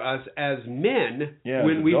view for us as men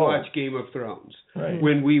when we watch Game of Thrones,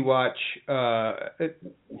 when we watch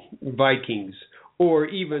Vikings, or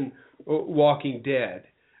even Walking Dead.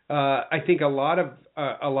 I think a lot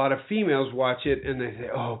of females watch it and they say,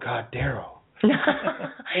 "Oh God, Daryl,"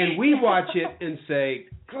 and we watch it and say,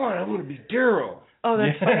 "God, I want to be Daryl." Oh,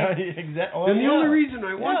 that's funny. Exactly. And the only reason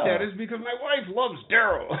I want that is because my wife loves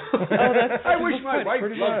Daryl. I wish my wife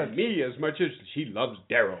loved me as much as she loves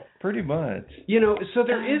Daryl. Pretty much. So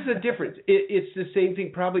there is a difference. It's the same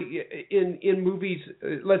thing probably in movies.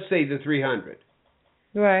 Let's say the 300.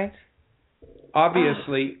 Right.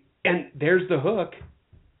 Obviously, and there's the hook.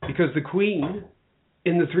 Because the Queen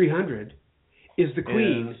in the 300 is the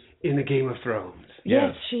Queen in the Game of Thrones.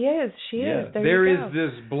 Yes, she is. She is. There is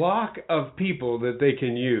this block of people that they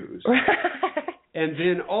can use. And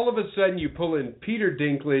then all of a sudden you pull in Peter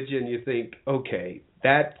Dinklage and you think, okay,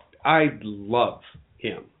 I love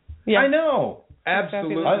him. Yeah. I know.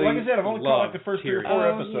 absolutely. Like I said, I've only caught like the first 3 or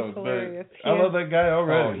 4 episodes, but I love that guy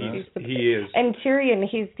already. He is. And Tyrion,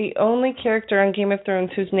 he's the only character on Game of Thrones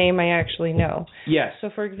whose name I actually know. Yes. So,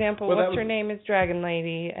 for example, what's her name is Dragon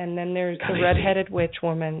Lady, and then there's the red-headed witch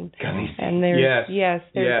woman, and there's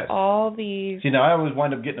there's all these. See, now I always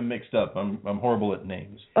wind up getting them mixed up. I'm horrible at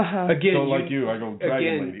names. Again, so like I go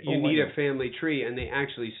Dragon Lady. You need a family tree, and they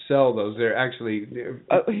actually sell those. They're actually.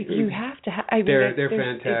 You have to. They're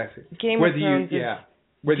fantastic. Game of Thrones.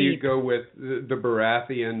 Whether you go with the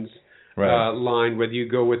Baratheons line, whether you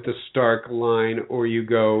go with the Stark line, or you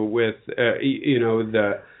go with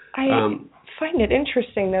the. I find it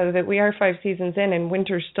interesting though that we are 5 seasons in and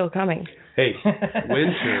winter's still coming. Hey,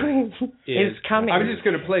 winter is coming. I'm just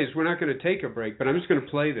going to play this. We're not going to take a break, but I'm just going to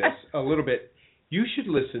play this a little bit. You should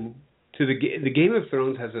listen to the Game of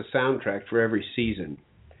Thrones has a soundtrack for every season.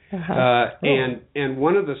 And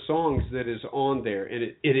one of the songs that is on there, and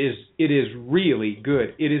it is really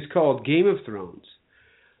good. It is called Game of Thrones,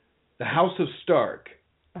 The House of Stark.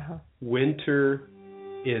 Winter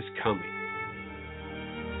is coming.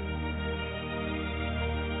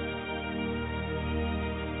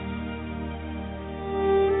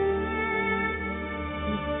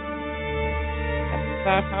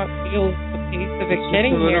 That's how it feels. Of it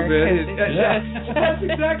getting a little here. Bit. That's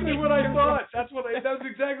exactly what I thought. That's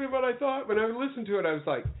exactly what I thought when I listened to it. I was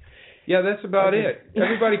like, yeah, that's about it.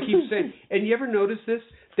 Everybody keeps saying, and you ever notice this?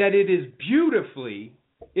 That it is beautifully,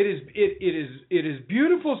 it is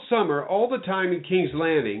beautiful summer all the time in King's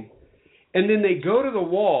Landing, and then they go to the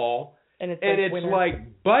Wall. And it's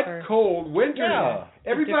like butt cold winter. Yeah.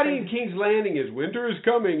 Everybody in King's Landing is winter is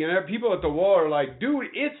coming, and people at the Wall are like, dude,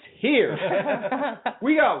 it's here.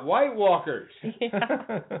 We got White Walkers.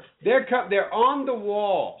 Yeah. They're on the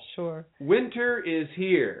Wall. Sure. Winter is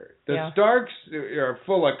here. The Starks are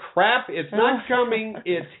full of crap. It's not coming.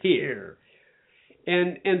 It's here.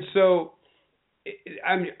 And so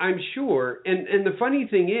I'm sure. And the funny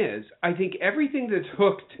thing is, I think everything that's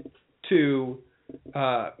hooked to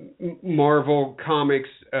Marvel comics,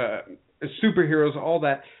 superheroes, all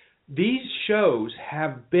that. These shows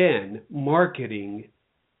have been marketing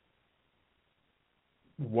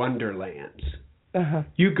wonderlands.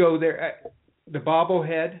 You go there, the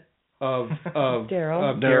bobblehead of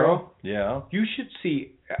Daryl. Yeah. You should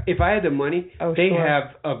see. If I had the money,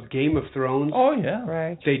 have of Game of Thrones. Oh yeah,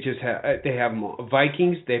 right. They just have them all.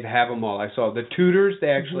 Vikings, they have them all. I saw the Tudors.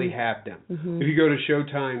 They actually have them. If you go to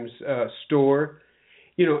Showtime's store,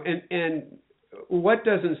 and what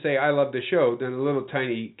doesn't say I love the show than a little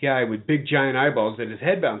tiny guy with big giant eyeballs that his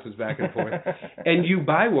head bounces back and forth, and you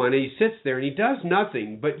buy one and he sits there and he does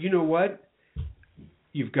nothing. But you know what?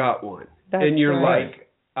 You've got one, and you're like,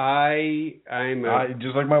 I'm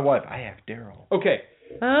just like my wife. I have Daryl. Okay.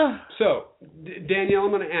 So, Danielle, I'm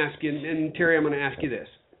going to ask you, and Terry, I'm going to ask you this.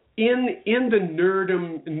 In the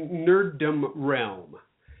nerddom realm,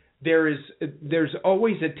 there's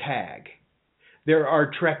always a tag. There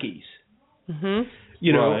are Trekkies.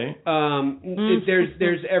 There's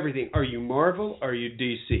everything. Are you Marvel? Are you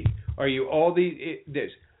DC? Are you all these?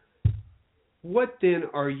 What then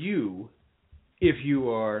are you if you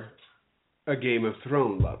are a Game of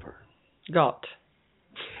Thrones lover? Goat.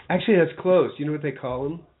 Actually, that's close. You know what they call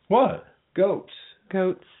them? What? Goats.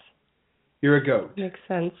 Goats. You're a goat. Makes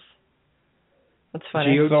sense. That's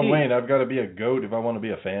funny. So, Wayne, I've got to be a goat if I want to be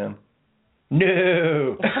a fan?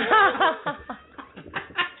 No.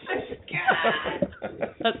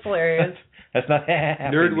 That's hilarious. That's not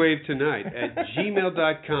happening.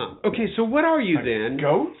 nerdwavetonight@gmail.com. Okay, so what are you then?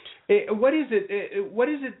 Goat? What is it? What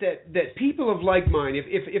is it that people of like mind?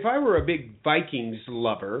 If I were a big Vikings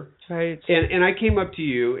lover, right, and I came up to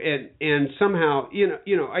you and somehow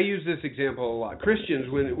I use this example a lot. Christians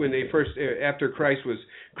when they first after Christ was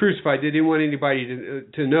crucified, they didn't want anybody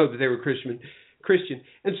to know that they were Christian,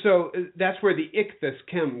 and so that's where the ichthus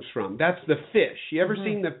comes from. That's the fish. You ever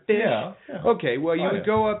seen the fish? Yeah. Okay, well you would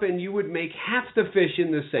go up and you would make half the fish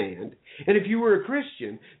in the sand, and if you were a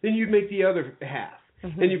Christian, then you'd make the other half.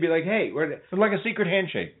 And you'd be like, hey, it's like a secret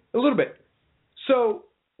handshake. A little bit. So,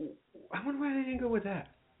 I wonder why they didn't go with that.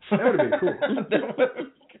 That would have been cool.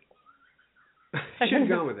 Should have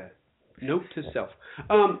gone with that. Note to self.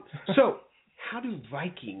 So, how do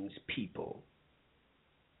Vikings people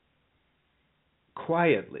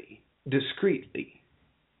quietly, discreetly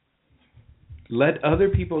let other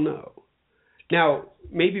people know? Now,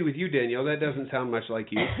 maybe with you, Danielle, that doesn't sound much like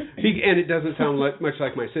you. And it doesn't sound much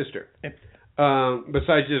like my sister.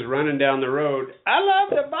 Besides just running down the road, I love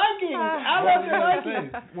the Vikings. I love the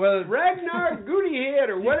Vikings. Well, Ragnar Goodyhead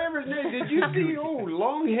or whatever his name. Did you see?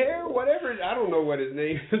 Long hair, whatever. I don't know what his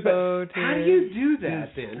name is. But how do you do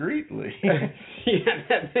that then? Discreetly.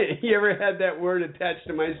 You ever had that word attached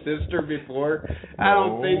to my sister before? No. I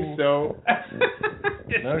don't think so.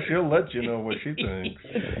 No, she'll let you know what she thinks.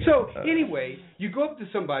 So anyway, you go up to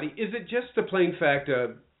somebody. Is it just the plain fact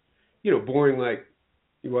of, boring like?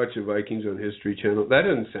 You watch the Vikings on History Channel. That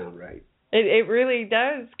doesn't sound right. It really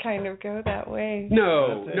does kind of go that way.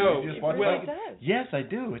 No. It really does. Yes, I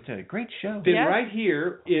do. It's a great show. Then right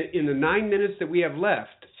here, in the 9 minutes that we have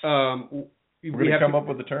left, we're going to come up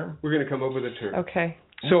with a term? We're going to come up with a term. Okay.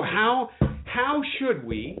 So how should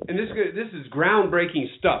we, and this is groundbreaking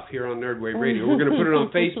stuff here on Nerdwave Radio. We're going to put it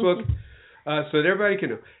on Facebook so that everybody can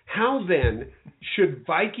know. How then should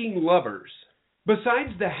Viking lovers,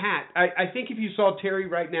 besides the hat, I think if you saw Terry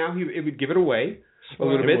right now, it would give it away a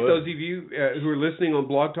little bit. Those of you who are listening on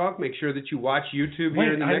Blog Talk, make sure that you watch YouTube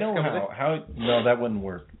here in the next couple days. No, that wouldn't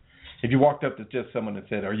work. If you walked up to just someone and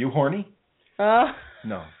said, "Are you horny?"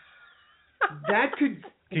 No. That could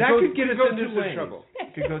get us into some trouble.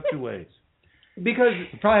 It could go two ways. Because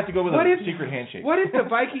you probably have to go with a secret handshake. What if the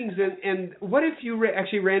Vikings and what if you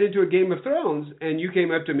actually ran into a Game of Thrones and you came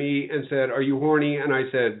up to me and said, "Are you horny?" and I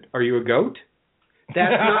said, "Are you a goat?" That's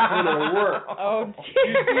not going to work. Oh, you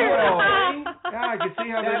see what I'm saying? Yeah, I can see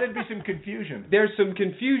how there'd be some confusion. There's some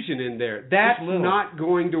confusion in there. That's not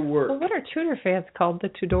going to work. Well, what are Tudor fans called? The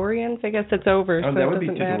Tudorians? I guess it's over, so it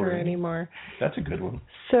doesn't matter anymore. That's a good one.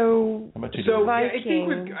 So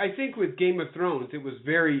Viking. I think with Game of Thrones, it was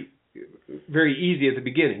very, very easy at the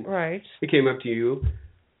beginning. Right. It came up to you,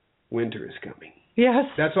 winter is coming. Yes.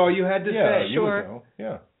 That's all you had to say. Sure. You would know.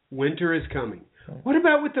 Yeah. Winter is coming. What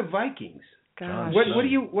about with the Vikings? Gosh. What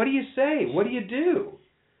do you say? What do you do?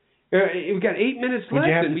 We've got 8 minutes left,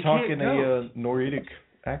 and we can't go. You have to talk in a Nordic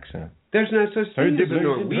accent. There's no such thing as a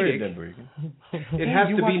Norwegian. It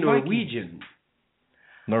has to be Norwegian.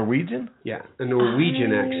 Norwegian? Yeah, a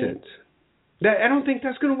Norwegian accent. I don't think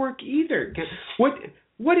that's going to work either.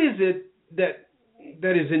 What is it that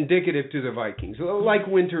is indicative to the Vikings? Like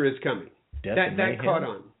winter is coming. That caught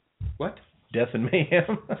on. What? Death and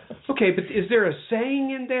mayhem. Okay, but is there a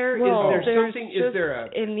saying in there? Well, is there something? Is there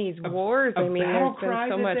in these wars? A battle cry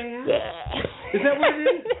so much. They have? Is that what it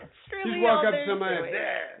is? Really just walk up to somebody.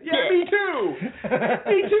 Yeah, me too.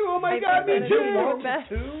 Me too. Oh my God, me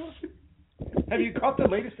too. Have you caught the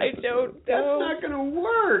latest episode? I don't know. That's not going to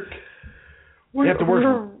work. You have to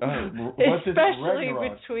work. Especially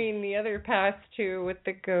between the other past two with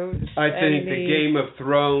the ghosts. I think the Game of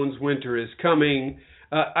Thrones, winter is coming.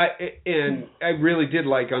 I really did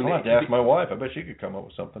like on. I'll have to ask my wife. I bet she could come up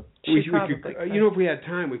with something. We could, if we had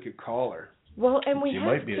time, we could call her. Well, and we she have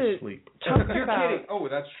might be to asleep. talk You're about kidding. Oh,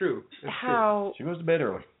 that's true. How she goes to bed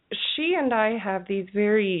early. She and I have these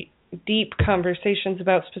very deep conversations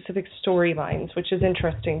about specific storylines, which is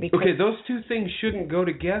interesting because those two things shouldn't go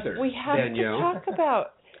together. We have Danielle. to talk about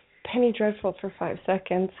Penny Dreadful for 5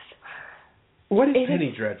 seconds. What is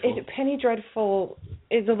Penny Dreadful? Penny Dreadful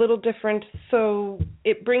is a little different, so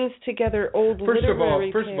it brings together old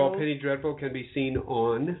literary First of all, Penny Dreadful can be seen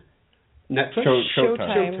on Netflix.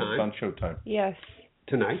 Showtime. It's on Showtime. Yes.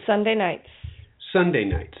 Tonight? Sunday nights.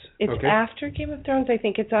 It's after Game of Thrones. I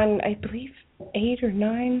think it's on, I believe, 8 or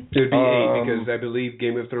 9. It would be 8 because I believe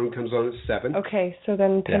Game of Thrones comes on at 7. Okay, so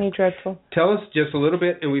then Penny Dreadful. Tell us just a little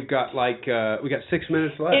bit, and we've got 6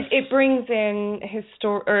 minutes left. It brings in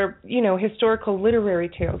historical literary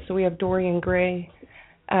tales. So we have Dorian Gray,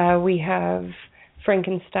 we have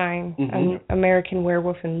Frankenstein, an American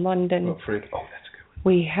Werewolf in London. Oh, that's good.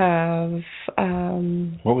 We have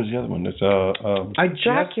what was the other one? It's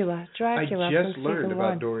Dracula. I just learned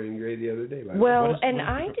about 1. Dorian Gray the other day.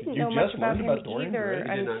 I didn't know much about him either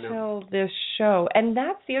until this show. And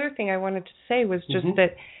that's the other thing I wanted to say was just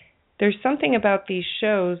that there's something about these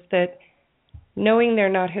shows that, knowing they're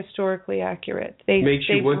not historically accurate, they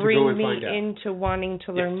bring me into wanting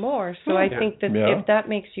to learn more. So I think that if that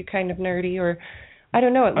makes you kind of nerdy or I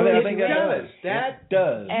don't know. I think it does. That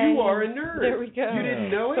does. And you are a nerd. There we go. You didn't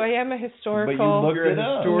know it? So I am a historical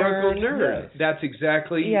nerd. Yes. That's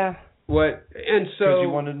exactly what. And so. Because you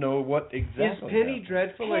want to know what exactly. Is Penny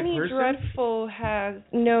Dreadful a person? Penny Dreadful has.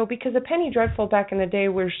 No, because a Penny Dreadful back in the day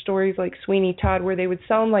were stories like Sweeney Todd where they would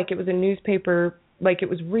sound like it was a newspaper like it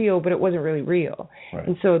was real, but it wasn't really real. Right.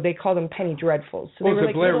 And so they call them penny dreadfuls. So they were the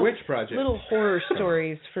like Blair Witch Project. Little horror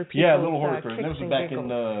stories for people. Yeah, little horror stories. That was back in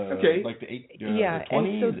like the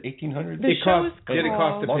 20s, 1800s. Did it cost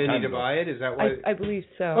a penny to buy it? Is that why? I believe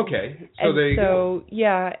so. Okay, so there you go.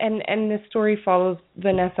 Yeah, and the story follows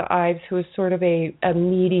Vanessa Ives, who is sort of a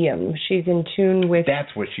medium. She's in tune with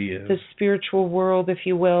that's what she is. The spiritual world, if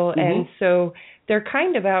you will, and so they're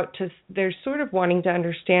kind of they're sort of wanting to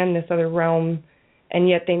understand this other realm, and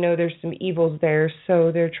yet they know there's some evils there,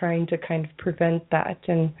 so they're trying to kind of prevent that,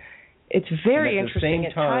 and it's very interesting. At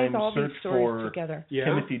the same time, it ties all search these stories for together.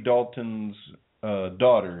 Timothy Dalton's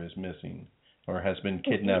daughter is missing, or has been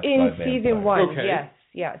kidnapped in by vampires. season 1. Okay.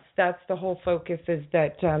 Yes, that's the whole focus, is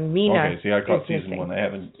that Mina. Okay, see, I caught season missing. 1. I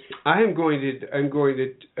haven't. I'm going to. I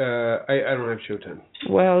don't have Showtime.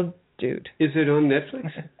 Well, dude. Is it on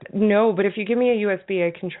Netflix? No, but if you give me a USB,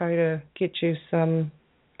 I can try to get you some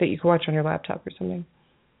that you can watch on your laptop or something.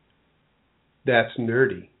 That's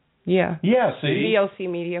nerdy. Yeah. Yeah, see? VLC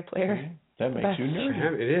media player. That makes you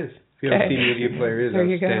nerdy. It is. VLC media player is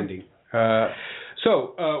outstanding.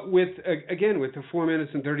 With the 4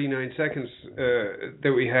 minutes and 39 seconds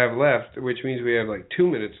that we have left, which means we have like 2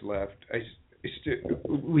 minutes left,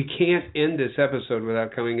 we can't end this episode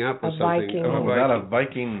without coming up with something. Without a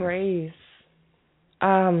Viking phrase.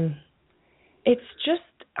 It's just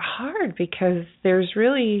hard because there's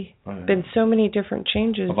really been so many different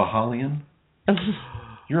changes. A Valhallian?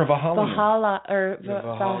 You're a Valhallian. Valhalla or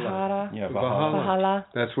Valhalla. Yeah, Valhalla.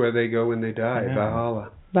 That's where they go when they die. Yeah.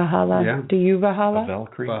 Valhalla. Valhalla. Yeah. Do you Valhalla? A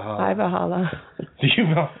Valkyrie. Valhalla. I Valhalla. Do you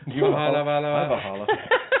Valhalla? Valhalla. I Valhalla.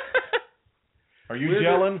 Are you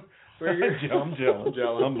gelling? I'm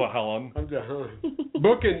gelling. I'm Valhalla.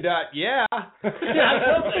 Booking. Yeah. That's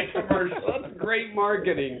commercial. That's great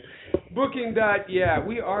marketing. Booking. Yeah.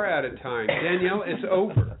 We are out of time. Danielle, it's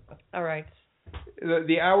over. All right.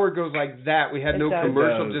 The hour goes like that. We had no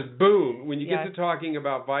commercial. Just boom. When you get to talking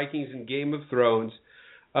about Vikings and Game of Thrones,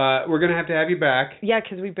 we're going to have you back. Yeah,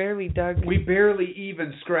 because we barely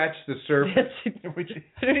even scratched the surface. I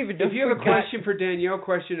don't even know. If you have a question for Danielle,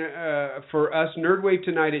 for us,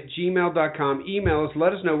 nerdwavetonight@gmail.com. Email us.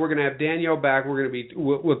 Let us know. We're going to have Danielle back.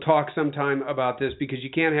 We'll talk sometime about this, because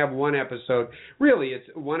you can't have one episode. Really, it's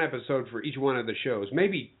one episode for each one of the shows.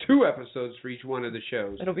 Maybe 2 episodes for each one of the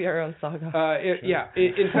shows. It'll be our own saga. Yeah.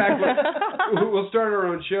 In fact, we'll start our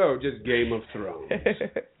own show, just Game of Thrones.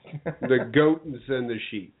 The goats and the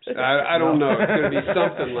sheep. I don't know. It's going to be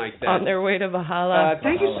something like that. On their way to Valhalla.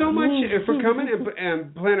 Thank you so much for coming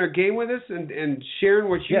and playing our game with us and sharing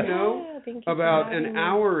what you know. Thank you about an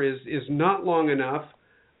hour is not long enough,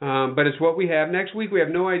 but it's what we have. Next week we have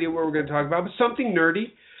no idea what we're going to talk about, but something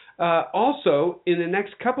nerdy. Also, in the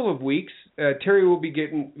next couple of weeks, Terry will be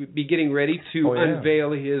getting ready to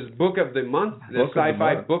unveil his book of the month, the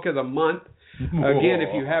sci-fi book of the month. Again,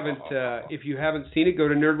 if you haven't seen it, go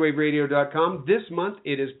to nerdwaveradio.com. This month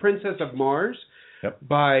it is Princess of Mars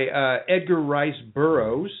by Edgar Rice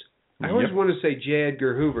Burroughs. I always want to say J.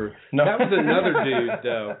 Edgar Hoover. No. That was another dude,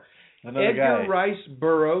 though. Edgar Rice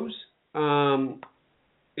Burroughs.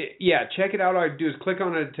 Check it out. All you do is click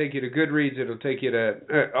on it. It'll take you to Goodreads. It'll take you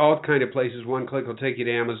to all kind of places. One click will take you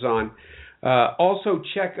to Amazon. Also,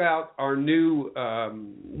 check out our new,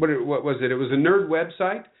 what was it? It was a nerd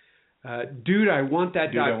website.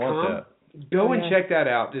 DudeIWantThat.com. Go and check that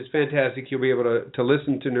out. It's fantastic. You'll be able to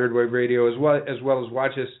listen to Nerdwave Radio as well as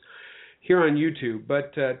watch us here on YouTube.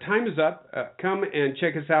 But time is up. Come and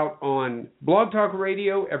check us out on Blog Talk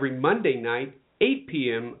Radio every Monday night, 8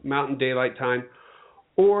 p.m. Mountain Daylight Time,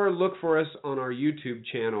 or look for us on our YouTube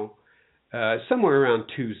channel somewhere around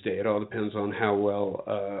Tuesday. It all depends on how well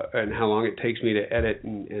and how long it takes me to edit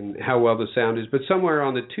and how well the sound is. But somewhere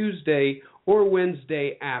on the Tuesday or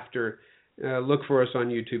Wednesday after, look for us on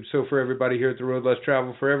YouTube. So for everybody here at The Road Less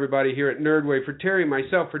Traveled, for everybody here at Nerdwave, for Terry,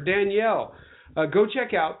 myself, for Danielle, go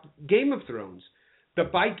check out Game of Thrones, the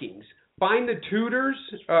Vikings, find the Tudors.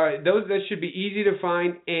 That should be easy to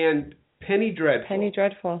find, and Penny Dreadful. Penny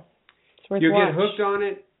Dreadful. It's worth You'll watch. get hooked on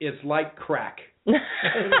it. It's like crack.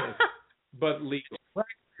 But legal. Crack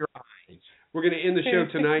your eyes. We're going to end the show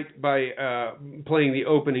tonight by playing the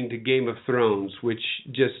opening to Game of Thrones, which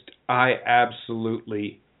I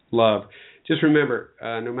absolutely love. Just remember,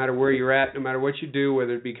 no matter where you're at, no matter what you do,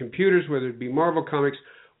 whether it be computers, whether it be Marvel Comics,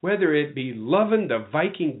 whether it be loving the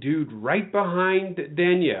Viking dude right behind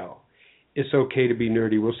Danielle, it's okay to be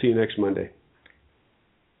nerdy. We'll see you next Monday.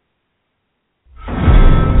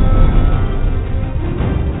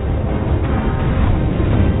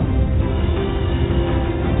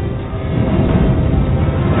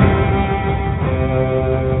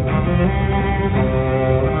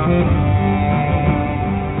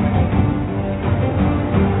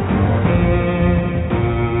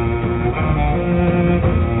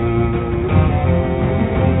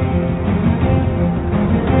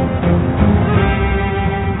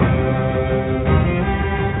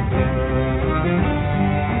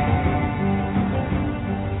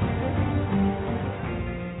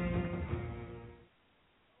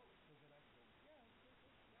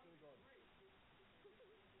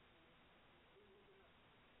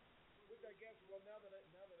 guess, well, now that